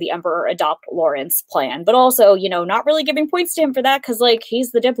having the Emperor adopt Lawrence plan, but also, you know, not really giving points to him for that because like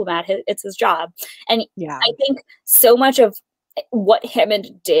he's the diplomat, it's his job. And I think so much of what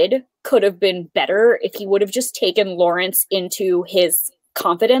Hammond did could have been better if he would have just taken Lawrence into his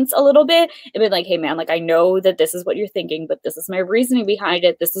confidence a little bit and been like, hey man, like I know that this is what you're thinking, but this is my reasoning behind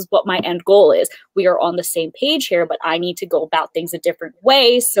it. This is what my end goal is. We are on the same page here, but I need to go about things a different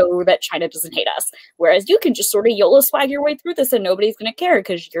way so that China doesn't hate us. Whereas you can just sort of YOLO swag your way through this and nobody's going to care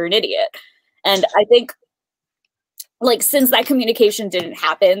because you're an idiot. And I think like since that communication didn't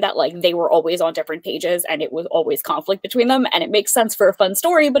happen, that like they were always on different pages and it was always conflict between them, and it makes sense for a fun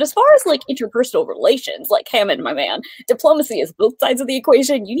story. But as far as like interpersonal relations, like Hammond, my man, diplomacy is both sides of the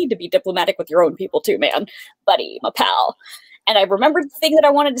equation. You need to be diplomatic with your own people too, man, buddy, my pal. And I remembered the thing that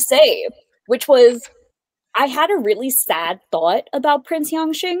I wanted to say, which was I had a really sad thought about Prince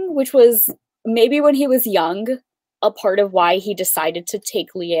Yangxing, which was maybe when he was young, a part of why he decided to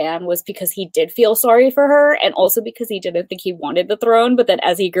take Leanne was because he did feel sorry for her, and also because he didn't think he wanted the throne. But then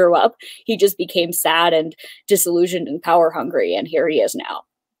as he grew up, he just became sad and disillusioned and power hungry, and here he is now.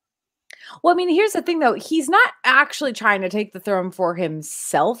 Well, I mean, here's the thing, though. He's not actually trying to take the throne for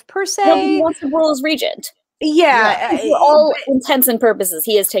himself, per se. No, he wants to rule as regent. Yeah. For all intents and purposes,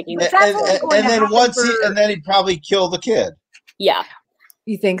 he is taking the throne. And then he'd probably kill the kid. Yeah.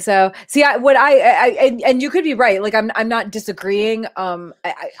 You think so? See, and you could be right. Like, I'm not disagreeing.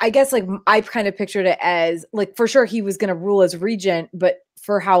 I guess like I kind of pictured it as like, for sure he was going to rule as regent, but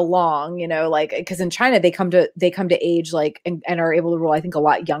for how long, you know, like, because in China they come to age like and are able to rule, I think, a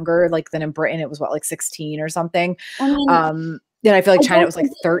lot younger, like than in Britain. It was what, like 16 or something. Then I feel like China it was like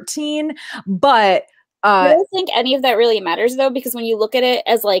 13, but I don't think any of that really matters though, because when you look at it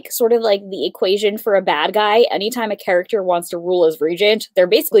as like sort of like the equation for a bad guy, anytime a character wants to rule as regent, they're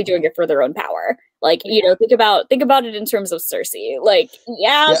basically doing it for their own power. Like, you know, think about it in terms of Cersei. Like,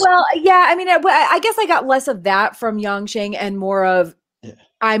 yeah. Well, yeah. I mean, I guess I got less of that from Yangxing and more of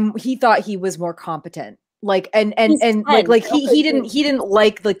he thought he was more competent. Like and like he didn't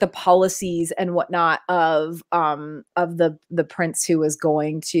like the policies and whatnot of the prince who was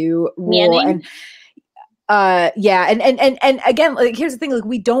going to rule. And and again, like here's the thing, like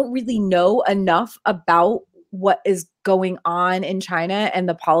we don't really know enough about what is going on in China and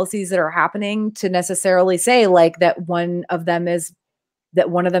the policies that are happening to necessarily say like that one of them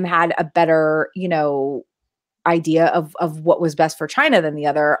had a better, you know, idea of what was best for China than the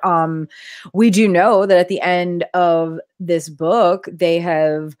other. We do know that at the end of this book, they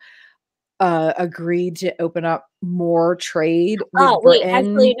have agreed to open up more trade with Britain.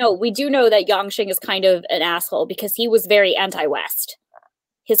 Actually, no, we do know that Yangxing is kind of an asshole because he was very anti-West.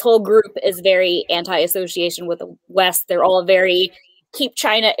 His whole group is very anti-association with the West. They're all very keep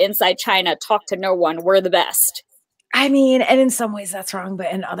China inside China, talk to no one, we're the best. I mean, and in some ways that's wrong, but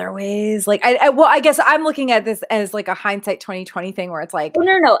in other ways, like I guess I'm looking at this as like a hindsight 2020 thing where it's like,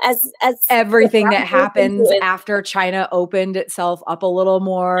 no, as everything that happens after China opened itself up a little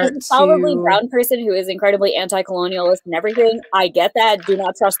more. As a solidly brown person who is incredibly anti-colonialist and everything, I get that. Do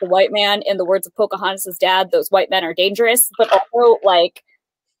not trust the white man. In the words of Pocahontas' dad, those white men are dangerous. But also, like,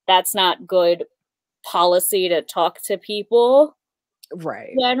 that's not good policy to talk to people,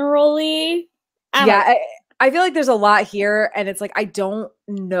 right? Generally, I feel like there's a lot here, and it's like I don't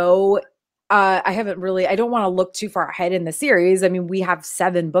know. I don't want to look too far ahead in the series. I mean, we have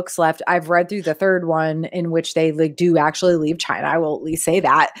 7 books left. I've read through the 3rd one in which they like do actually leave China. I will at least say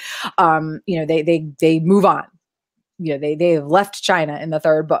that. You know, they move on. You know, they have left China in the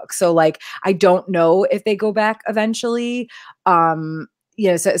 3rd book. So like I don't know if they go back eventually. You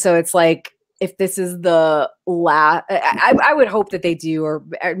know, so it's like, if this is the last, I would hope that they do, or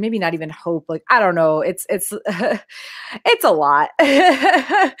maybe not even hope. Like, I don't know. It's it's a lot.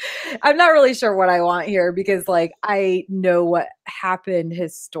 I'm not really sure what I want here because like, I know what happened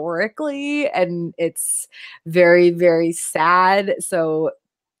historically and it's very, very sad. So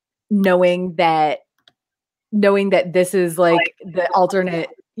knowing that this is like the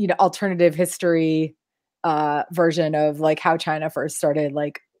alternative history version of like how China first started,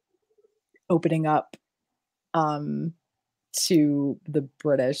 like, opening up to the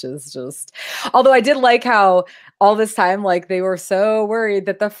British is just, although I did like how all this time like they were so worried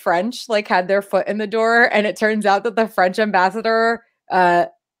that the French like had their foot in the door, and it turns out that the French ambassador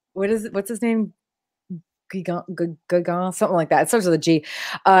what's his name, Gagan, something like that. It starts with a G.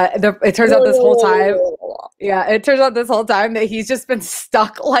 It turns out this whole time that he's just been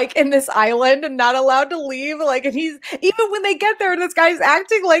stuck like in this island and not allowed to leave. Like, and he's, even when they get there, this guy's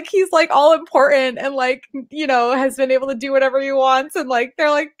acting like he's like all important and like, you know, has been able to do whatever he wants. And like, they're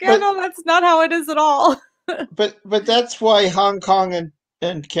like, yeah, no, that's not how it is at all. but that's why Hong Kong and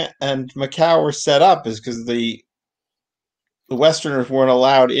Macau were set up, is because the Westerners weren't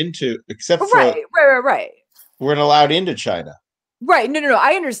allowed into, except for right. weren't allowed into China. Right. No.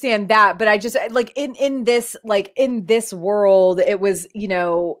 I understand that, but I just like in this world, it was,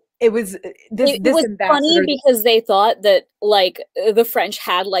 it was this It was funny ambassador. because they thought that like the French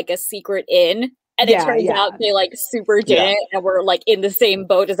had like a secret in, and it turns out they like super didn't, and were like in the same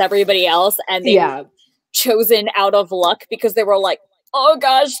boat as everybody else, and they were chosen out of luck because they were like, oh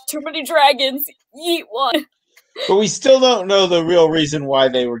gosh, too many dragons, yeet one. But we still don't know the real reason why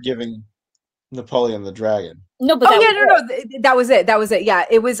they were giving Napoleon the dragon. No, but that was it. That was it. Yeah,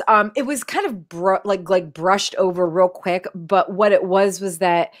 it was kind of brushed over real quick. But what it was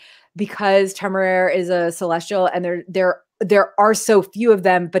that because Temeraire is a celestial, and there are so few of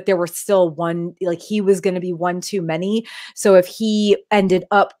them, but there were still one, like he was going to be one too many. So if he ended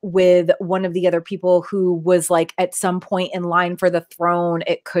up with one of the other people who was like at some point in line for the throne,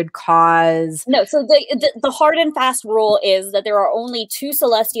 it could cause no. So the hard and fast rule is that there are only 2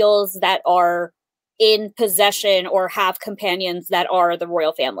 celestials that are in possession or have companions that are the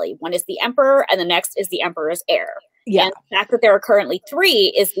royal family. One is the emperor, and the next is the emperor's heir. Yeah. And the fact that there are currently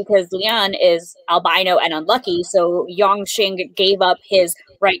 3 is because Lian is albino and unlucky, so Yongxing gave up his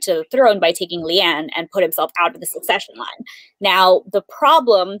right to the throne by taking Lian and put himself out of the succession line. Now, the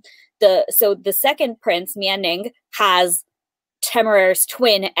problem, the second prince, Mianning, has Temeraire's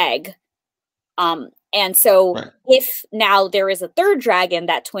twin egg. And so if now there is a third dragon,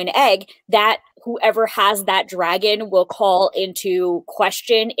 that twin egg, that whoever has that dragon will call into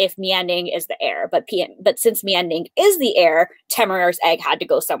question if Mianning is the heir. But since Mianning is the heir, Temeraire's egg had to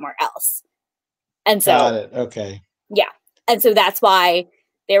go somewhere else. And so, got it. Okay. Yeah. And so that's why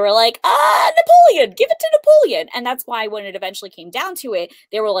they were like, Napoleon, give it to Napoleon. And that's why when it eventually came down to it,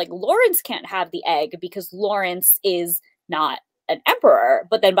 they were like, Lawrence can't have the egg because Lawrence is not an emperor.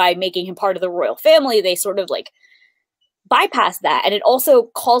 But then by making him part of the royal family, they sort of like bypass that. And it also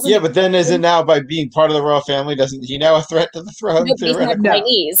calls but then is it now by being part of the royal family, doesn't he now a threat to the throne? No, he's not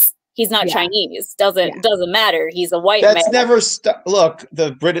Chinese. He's not Chinese. Doesn't matter. He's a white man. That's never look,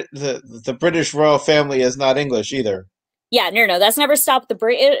 the British royal family is not English either. Yeah, no, that's never stopped the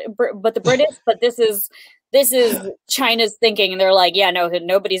British, but this is China's thinking, and they're like, yeah, no,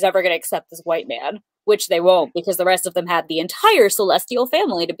 nobody's ever going to accept this white man, which they won't, because the rest of them have the entire celestial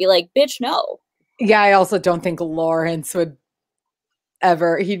family to be like, bitch, no. Yeah, I also don't think Lawrence would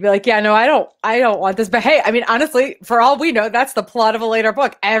ever. He'd be like, yeah, no, I don't want this. But hey, I mean, honestly, for all we know, that's the plot of a later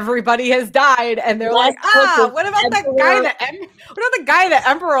book. Everybody has died, and they're like, what about the guy the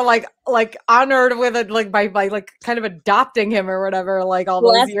emperor like honored with it, like by like kind of adopting him or whatever, like all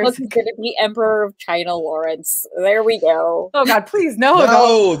those years. Book is going to be Emperor of China Lawrence. There we go. Oh God, please no.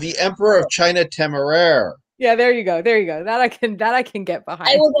 No, the Emperor of China Temeraire. Yeah, there you go. That I can get behind.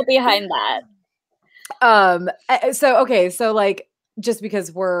 I will get behind that. So like, just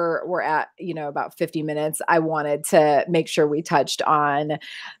because we're at, about 50 minutes, I wanted to make sure we touched on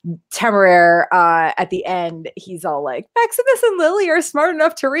Temeraire. At the end, he's all like, Maximus and Lily are smart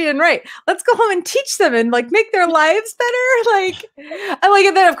enough to read and write. Let's go home and teach them and like make their lives better.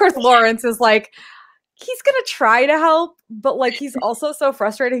 And then of course Lawrence is like, he's gonna try to help, but like he's also so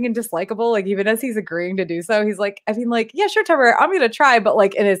frustrating and dislikable. Like even as he's agreeing to do so, he's like, yeah, sure, Temeraire, I'm gonna try, but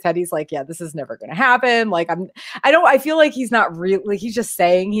like in his head, he's like, yeah, this is never gonna happen. Like I feel like he's not really, like he's just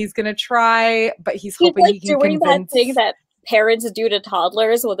saying he's gonna try, but he's hoping he can doing convince. That thing that parents do to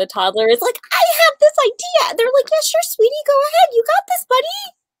toddlers when the toddler is like, I have this idea. They're like, yeah, sure, sweetie, go ahead, you got this,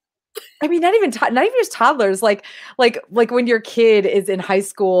 buddy. I mean, not even just toddlers. Like when your kid is in high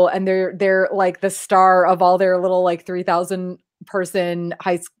school and they're like the star of all their little like 3,000 person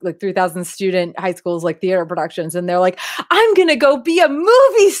 3,000 student high schools, like theater productions, and they're like, I'm gonna go be a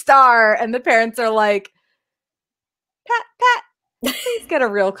movie star, and the parents are like, Pat, please get a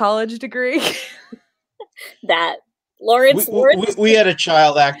real college degree. That Lawrence. We had a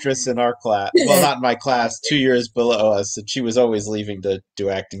child actress in our class. Well, not in my class, 2 years below us, and she was always leaving to do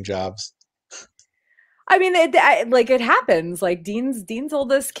acting jobs. I mean, it happens. Like Dean's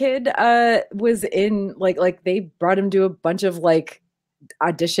oldest kid was in like they brought him to a bunch of like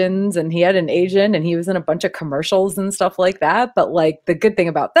auditions, and he had an agent, and he was in a bunch of commercials and stuff like that. But like the good thing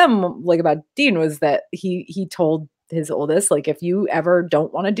about them, like about Dean, was that he told his oldest, like, if you ever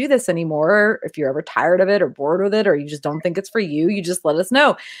don't want to do this anymore, if you're ever tired of it or bored with it, or you just don't think it's for you, you just let us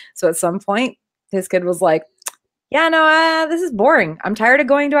know. So at some point his kid was like, yeah, no, this is boring. I'm tired of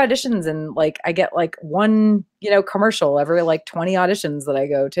going to auditions, and like I get like one, commercial every like 20 auditions that I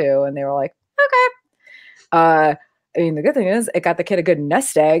go to. And they were like, okay. I mean, the good thing is it got the kid a good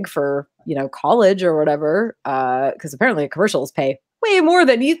nest egg for, college or whatever. Because apparently commercials pay way more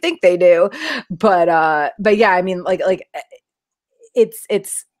than you think they do. But yeah, I mean, like it's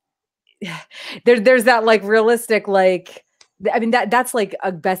there's that like realistic, like I mean, that's like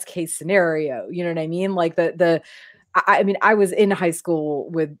a best case scenario. You know what I mean? Like I mean, I was in high school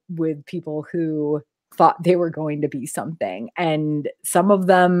with people who thought they were going to be something, and some of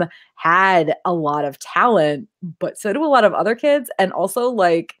them had a lot of talent, but so do a lot of other kids. And also,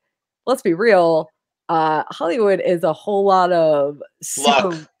 like, let's be real, Hollywood is a whole lot of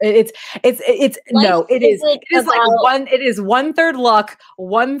luck. It's Life no, it is about- it is 1/3 luck,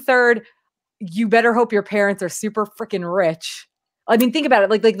 1/3 you better hope your parents are super freaking rich. I mean, think about it.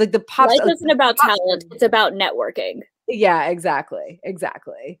 Like the pops. Life isn't about talent; it's about networking. Yeah, exactly,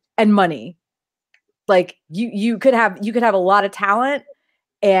 and money. Like you could have a lot of talent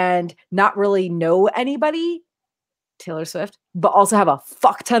and not really know anybody, Taylor Swift, but also have a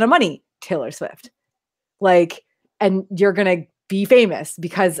fuck ton of money, Taylor Swift. Like, and you're gonna be famous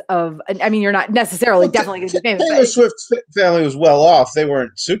because of. I mean, you're not necessarily definitely gonna be famous. Taylor Swift's family was well off. They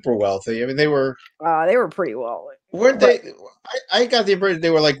weren't super wealthy. I mean, they were pretty well. Weren't they? I got the impression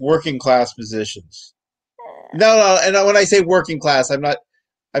they were like working class musicians. No. And when I say working class, I'm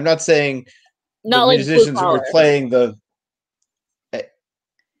not saying Not the like musicians who were playing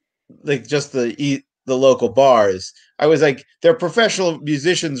just the local bars. I was like, they're professional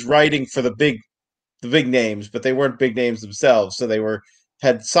musicians writing for the big names, but they weren't big names themselves. So they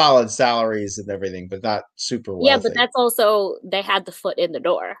had solid salaries and everything, but not super wealthy. Yeah, but that's also they had the foot in the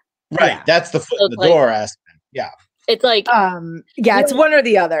door. Right. Yeah. That's the foot in the door aspect. Yeah. It's like it's one or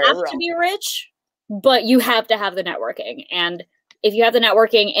the other. You have to be rich, but you have to have the networking. And if you have the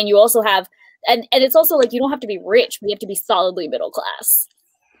networking and you also have and it's also like you don't have to be rich, but you have to be solidly middle class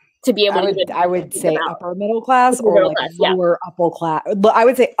to be able to. I would say upper middle class or like lower upper class. I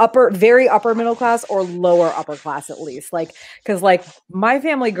would say very upper middle class or lower upper class at least. Like, because like my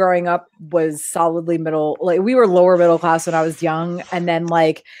family growing up was solidly middle. Like we were lower middle class when I was young, and then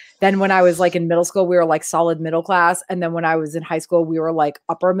when I was like in middle school, we were like solid middle class, and then when I was in high school, we were like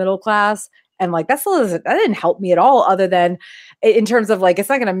upper middle class. And like that didn't help me at all, other than in terms of like it's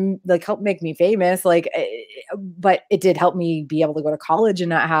not gonna like help make me famous, but it did help me be able to go to college and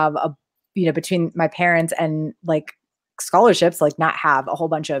not have between my parents and like scholarships, like not have a whole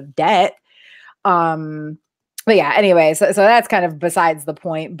bunch of debt. But yeah, anyway, so that's kind of besides the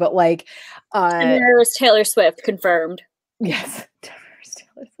point. But like, Temeraire Taylor Swift confirmed. Yes.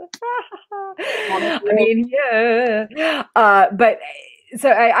 I mean, yeah, but. So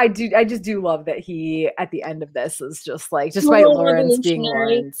I just do love that he at the end of this is just like despite Lawrence being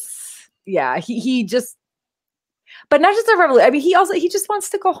Lawrence, yeah, he just, but not just a revolution. I mean, he just wants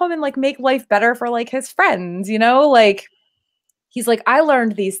to go home and like make life better for like his friends, like he's like, I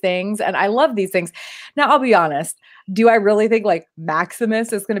learned these things and I love these things. Now I'll be honest, do I really think like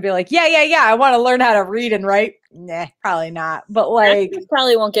Maximus is going to be like, yeah, I want to learn how to read and write? Nah, probably not. But like, Maximus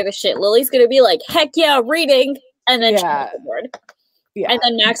probably won't give a shit. Lily's going to be like, heck yeah, reading, and then board. Yeah. And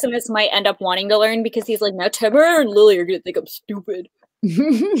then Maximus might end up wanting to learn because he's like, now Temeraire and Lily are going to think I'm stupid.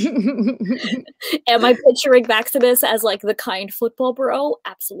 Am I picturing Maximus as like the kind football bro?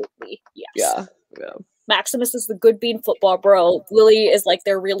 Absolutely. Yes. Yeah. Maximus is the good bean football bro. Lily is like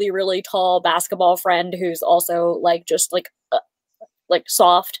their really, really tall basketball friend who's also like just like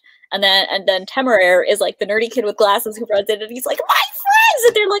soft. And then Temeraire is like the nerdy kid with glasses who runs in and he's like, my friends!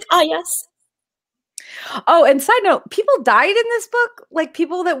 And they're like, ah, yes. Oh, and side note, people died in this book, like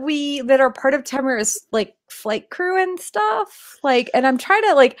people that are part of Temeraire's like flight crew and stuff. Like, and I'm trying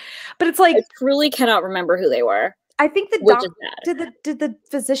to like, but it's like I truly cannot remember who they were. I think the doctor did the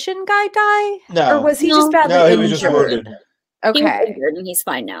physician guy die? No. Or was he just badly injured? No, he was just wounded. Okay. He was injured and he's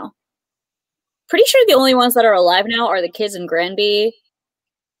fine now. Pretty sure the only ones that are alive now are the kids in Granby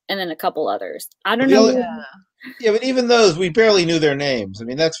and then a couple others. I don't know. Yeah, but even those, we barely knew their names. I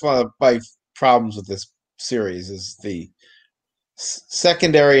mean, that's one of my problems with this series is the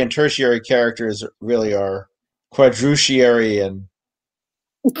secondary and tertiary characters really are quadrutiary and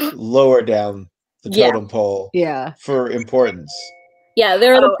lower down the totem pole for importance. Yeah,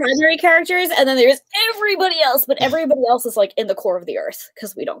 there are the primary characters, and then there's everybody else, but everybody else is like in the core of the earth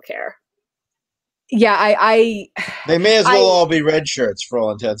because we don't care. Yeah, they may as well all be red shirts for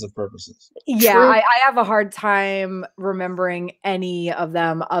all intents and purposes. Yeah, I have a hard time remembering any of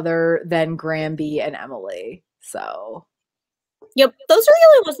them other than Granby and Emily. So, yep, those are the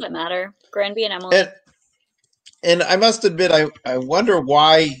only ones that matter. Granby and Emily. And I must admit, I wonder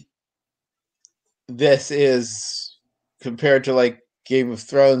why this is compared to like Game of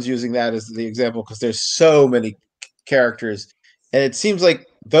Thrones, using that as the example, because there's so many characters, and it seems like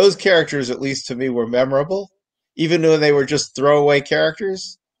those characters, at least to me, were memorable, even though they were just throwaway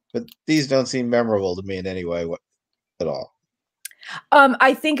characters. But these don't seem memorable to me in any way at all.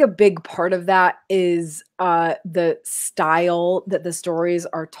 I think a big part of that is the style that the stories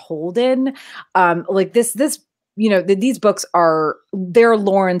are told in. Like this, these books they're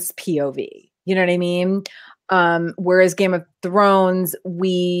Lawrence POV. You know what I mean? Whereas Game of Thrones,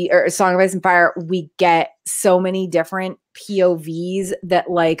 or Song of Ice and Fire, we get so many different POVs that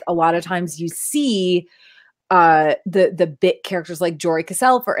like a lot of times you see the bit characters like Jory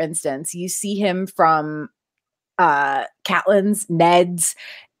Cassell, for instance. You see him from Catelyn's, Ned's,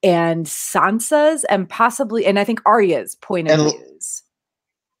 and Sansa's, and possibly, and I think Arya's point of views.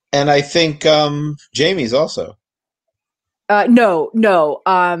 And I think Jaime's also. No,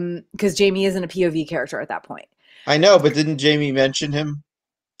 because Jaime isn't a POV character at that point. I know, but didn't Jaime mention him?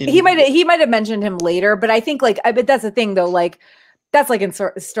 He might have mentioned him later, but I think but that's the thing though, like that's like in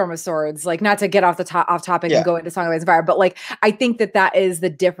Storm of Swords, like not to get off topic and go into Song of Ice and Fire, but like I think that is the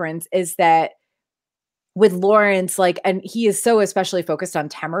difference, is that with Lawrence, like, and he is so especially focused on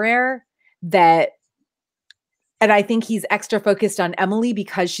Temeraire and I think he's extra focused on Emily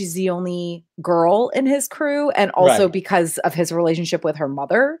because she's the only girl in his crew, and also because of his relationship with her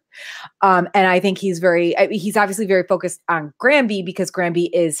mother. And I think he's obviously very focused on Granby because Granby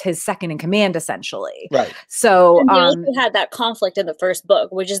is his second in command, essentially. Right. So and he also had that conflict in the first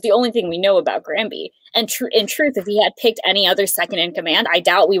book, which is the only thing we know about Granby. And in truth, if he had picked any other second in command, I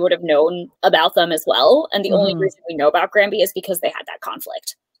doubt we would have known about them as well. And the only reason we know about Granby is because they had that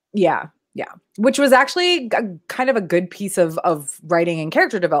conflict. Yeah. Yeah, which was actually kind of a good piece of writing and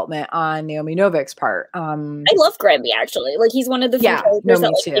character development on Naomi Novik's part. I love Granby, actually. Like, he's one of the few characters that,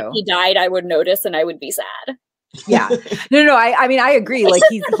 like, if he died, I would notice and I would be sad. Yeah. No. I mean, I agree. Like,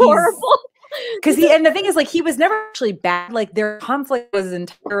 he's horrible. Because and the thing is, like, he was never actually bad. Like, their conflict was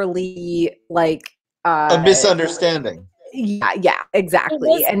entirely like a misunderstanding. Yeah,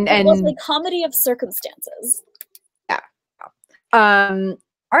 exactly. It was a comedy of circumstances. Yeah.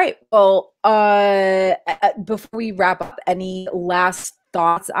 All right. Well, before we wrap up, any last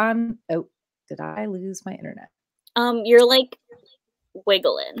thoughts on? Oh, did I lose my internet? You're like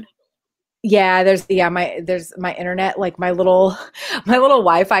wiggling. Yeah, there's my internet, like my little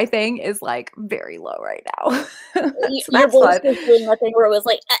Wi-Fi thing is like very low right now. Your voice was doing a thing where it was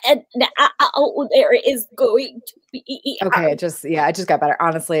like, there is going to be. Okay, it just got better.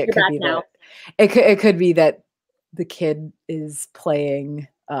 Honestly, it could be now. It could be that the kid is playing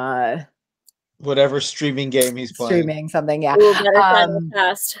whatever streaming game he's playing. Streaming something, yeah. Ooh,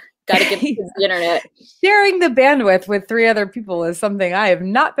 gotta get the internet. Sharing the bandwidth with 3 other people is something I have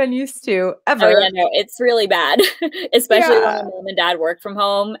not been used to ever. Oh yeah, no, it's really bad. Especially when my mom and dad work from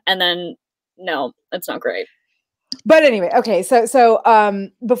home, and then no, that's not great. But anyway, okay, so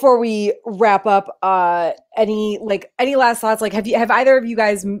before we wrap up, any last thoughts? Like, have either of you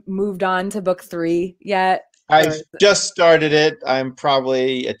guys moved on to book 3 yet? I just started it. I'm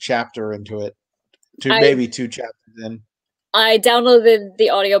probably a chapter into it. Maybe 2 chapters in. I downloaded the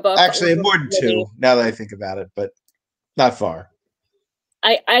audiobook. Actually, more than 2, now that I think about it, but not far.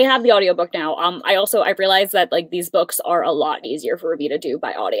 I have the audiobook now. I realized that like these books are a lot easier for me to do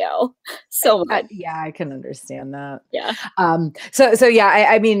by audio. So much. Yeah, I can understand that. Yeah. So yeah,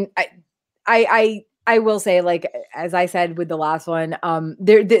 I mean, I will say, like, as I said with the last one,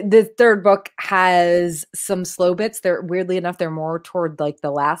 the third book has some slow bits. They're weirdly enough, they're more toward like the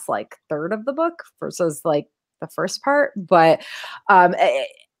last like third of the book versus like the first part. But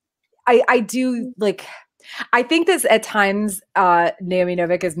I do like, I think this at times Naomi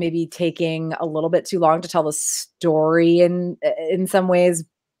Novik is maybe taking a little bit too long to tell the story in some ways,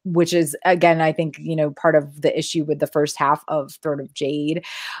 which is, again, I think, part of the issue with the first half of Throne of Jade.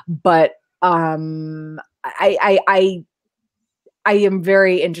 But I am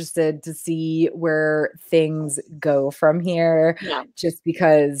very interested to see where things go from here. Yeah. Just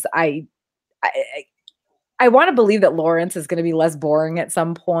because I want to believe that Lawrence is going to be less boring at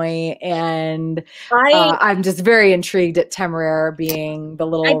some point, and I'm just very intrigued at Temeraire being the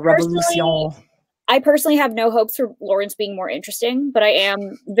little revolution. I personally have no hopes for Lawrence being more interesting, but I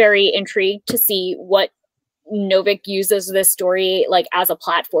am very intrigued to see what Novik uses this story like as a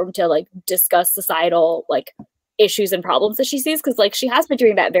platform to like discuss societal like issues and problems that she sees, because like she has been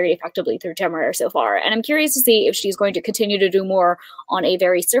doing that very effectively through Temeraire so far, and I'm curious to see if she's going to continue to do more on a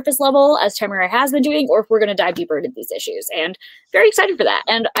very surface level as Temeraire has been doing, or if we're going to dive deeper into these issues. And very excited for that.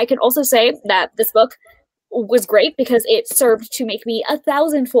 And I can also say that this book was great because it served to make me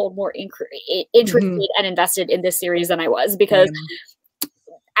 1,000-fold more interested and invested in this series than I was, because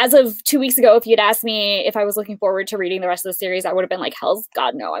as of 2 weeks ago, if you'd asked me if I was looking forward to reading the rest of the series, I would have been like, hell's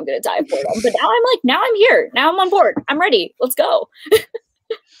God, no, I'm going to dive for them. But now I'm here. Now I'm on board. I'm ready. Let's go.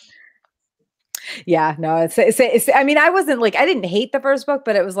 Yeah, no, it's I mean, I wasn't like, I didn't hate the first book,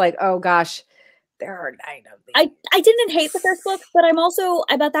 but it was like, oh gosh, there are 9 of these. I didn't hate the first book, but I'm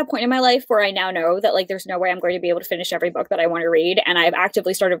at that point in my life where I now know that like there's no way I'm going to be able to finish every book that I want to read, and I've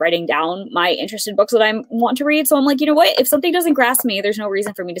actively started writing down my interested books that I want to read. So I'm like, you know what? If something doesn't grasp me, there's no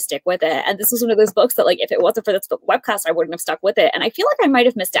reason for me to stick with it. And this was one of those books that like if it wasn't for this webcast, I wouldn't have stuck with it. And I feel like I might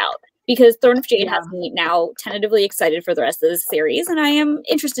have missed out because Throne of Jade has me now tentatively excited for the rest of the series, and I am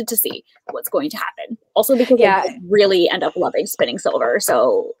interested to see what's going to happen. Also because I really end up loving Spinning Silver,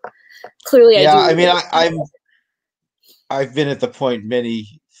 so clearly I do. I've been at the point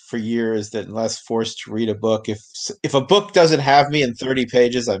for years that unless forced to read a book, if a book doesn't have me in 30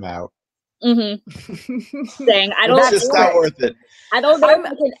 pages, I'm out. Mm-hmm. Saying it's just not worth it. I don't know if I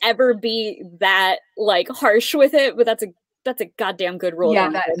can ever be that like harsh with it, but that's a goddamn good rule. Yeah,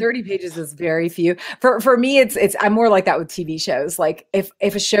 that 30 pages is very few. For me, it's I'm more like that with TV shows. Like if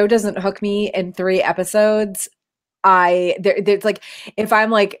a show doesn't hook me in 3 episodes, there's like if I'm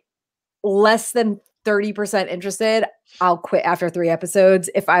like less than 30% interested, I'll quit after 3 episodes.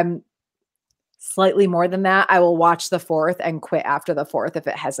 If I'm slightly more than that, I will watch the 4th and quit after the 4th if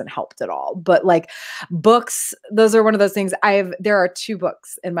it hasn't helped at all. But like books, those are one of those things. There are 2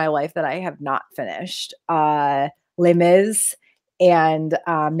 books in my life that I have not finished. Les Mis and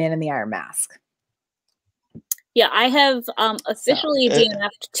Man in the Iron Mask. Yeah, I have officially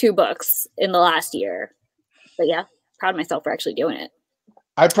DNF'd 2 books in the last year. But yeah, proud of myself for actually doing it.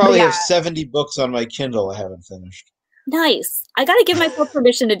 I probably have 70 books on my Kindle I haven't finished. Nice. I got to give myself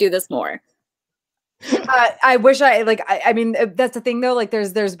permission to do this more. I wish I mean, that's the thing though. Like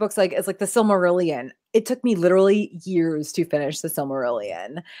there's books like, it's like the Silmarillion. It took me literally years to finish the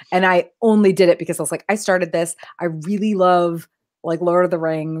Silmarillion. And I only did it because I was like, I started this. I really love like Lord of the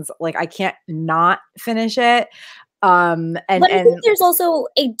Rings. Like I can't not finish it. But I think there's also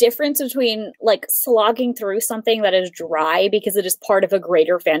a difference between like slogging through something that is dry because it is part of a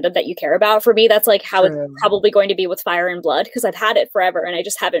greater fandom that you care about. For me, that's like how it's probably going to be with Fire and Blood, because I've had it forever and I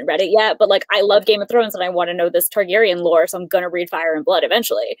just haven't read it yet. But like I love Game of Thrones and I want to know this Targaryen lore, so I'm gonna read Fire and Blood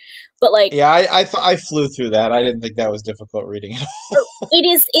eventually. But like, yeah, I flew through that. I didn't think that was difficult reading at all. It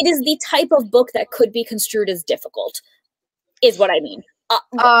is the type of book that could be construed as difficult, is what I mean.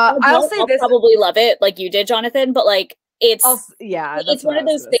 I'll probably love it like you did, Jonathan, but like it's one of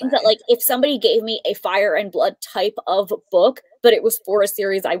those things that like if somebody gave me a Fire and Blood type of book, but it was for a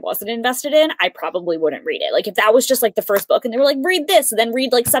series I wasn't invested in, I probably wouldn't read it. Like if that was just like the first book and they were like, read this and then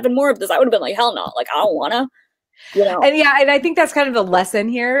read like 7 more of this, I would have been like, hell no, like I don't wanna. You know? And I think that's kind of the lesson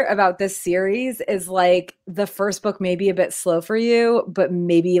here about this series is like the first book may be a bit slow for you, but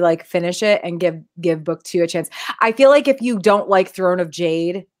maybe like finish it and give book 2 a chance. I feel like if you don't like Throne of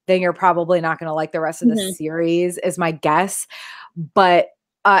Jade, then you're probably not going to like the rest of the series is my guess. But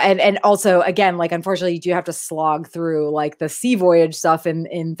and also again, like unfortunately you do have to slog through like the sea voyage stuff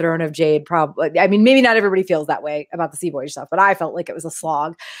in Throne of Jade. Probably, I mean, maybe not everybody feels that way about the sea voyage stuff, but I felt like it was a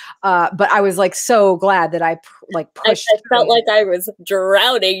slog. But I was like so glad that I pushed. I felt like I was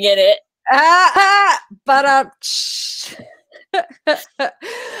drowning in it. But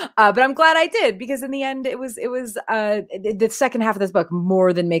I'm glad I did, because in the end it was the second half of this book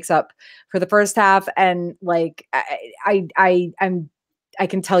more than makes up for the first half. And like I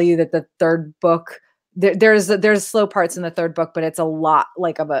can tell you that the third book, there's slow parts in the third book, but it's a lot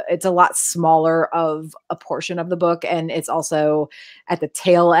it's a lot smaller of a portion of the book, and it's also at the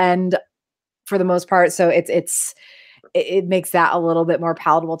tail end for the most part. So it makes that a little bit more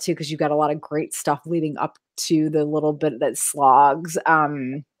palatable too, because you've got a lot of great stuff leading up to the little bit that slogs.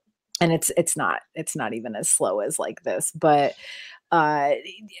 And it's not even as slow as like this, but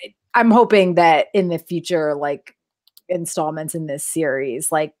I'm hoping that in the future, like installments in this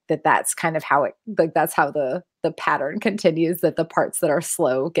series, like that's kind of how that's how the pattern continues, that the parts that are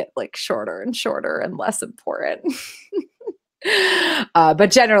slow get like shorter and shorter and less important.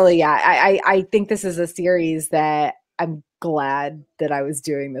 But generally, I think this is a series that I'm glad that I was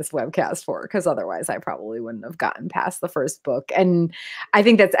doing this webcast for, because otherwise I probably wouldn't have gotten past the first book. And I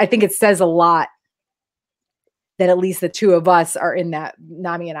think it says a lot that at least the 2 of us are in that.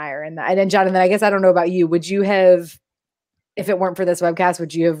 Nami and I are in that. And then Jonathan, I guess I don't know about you. Would you have, if it weren't for this webcast,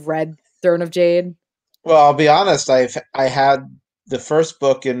 would you have read Throne of Jade? Well, I'll be honest. I had the first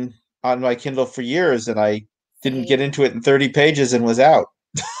book on my Kindle for years, and I didn't get into it in 30 pages and was out.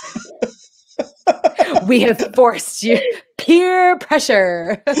 We have forced you. Peer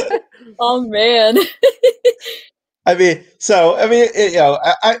pressure. Oh man. It's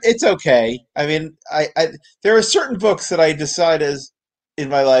okay. I mean, there are certain books that I decide as in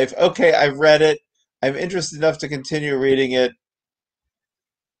my life, okay, I've read it, I'm interested enough to continue reading it.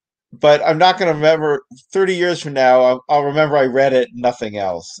 but I'm not going to remember 30 years from now. I'll remember I read it, nothing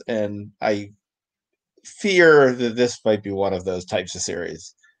else. And I fear that this might be one of those types of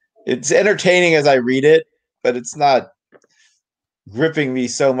series. It's entertaining as I read it, but it's not gripping me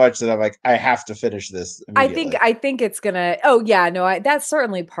so much that I'm like, I have to finish this immediately. I think it's gonna. Oh yeah, no, that's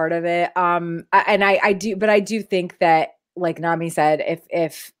certainly part of it. I do, but I do think that, like Nami said,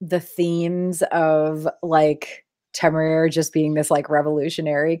 if the themes of like Temeraire just being this like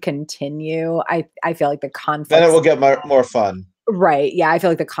revolutionary continue, I feel like the conflicts. Then it will get more fun. Right. Yeah. I feel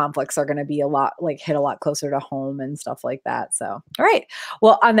like the conflicts are going to be a lot like hit a lot closer to home and stuff like that. So, all right.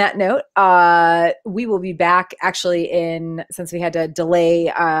 Well, on that note, we will be back actually since we had to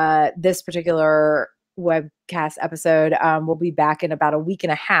delay this particular webcast episode, we'll be back in about a week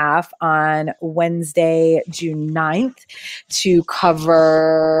and a half on Wednesday, June 9th to cover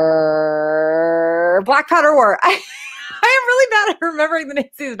Black Powder War. I am really bad at remembering the names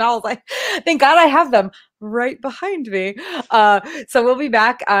of these novels. Thank God I have them right behind me. So we'll be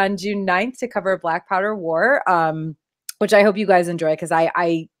back on June 9th to cover Black Powder War, which I hope you guys enjoy, because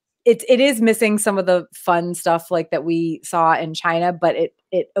it is missing some of the fun stuff like that we saw in China, but it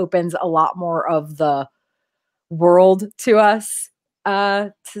opens a lot more of the world to us,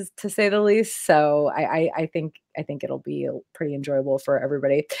 to say the least. So I think it'll be pretty enjoyable for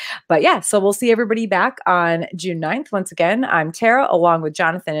everybody. But yeah, so we'll see everybody back on June 9th. Once again, I'm Tara, along with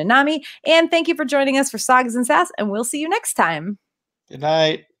Jonathan and Nami, and thank you for joining us for Sagas and Sass, and we'll see you next time. Good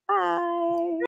night. Bye.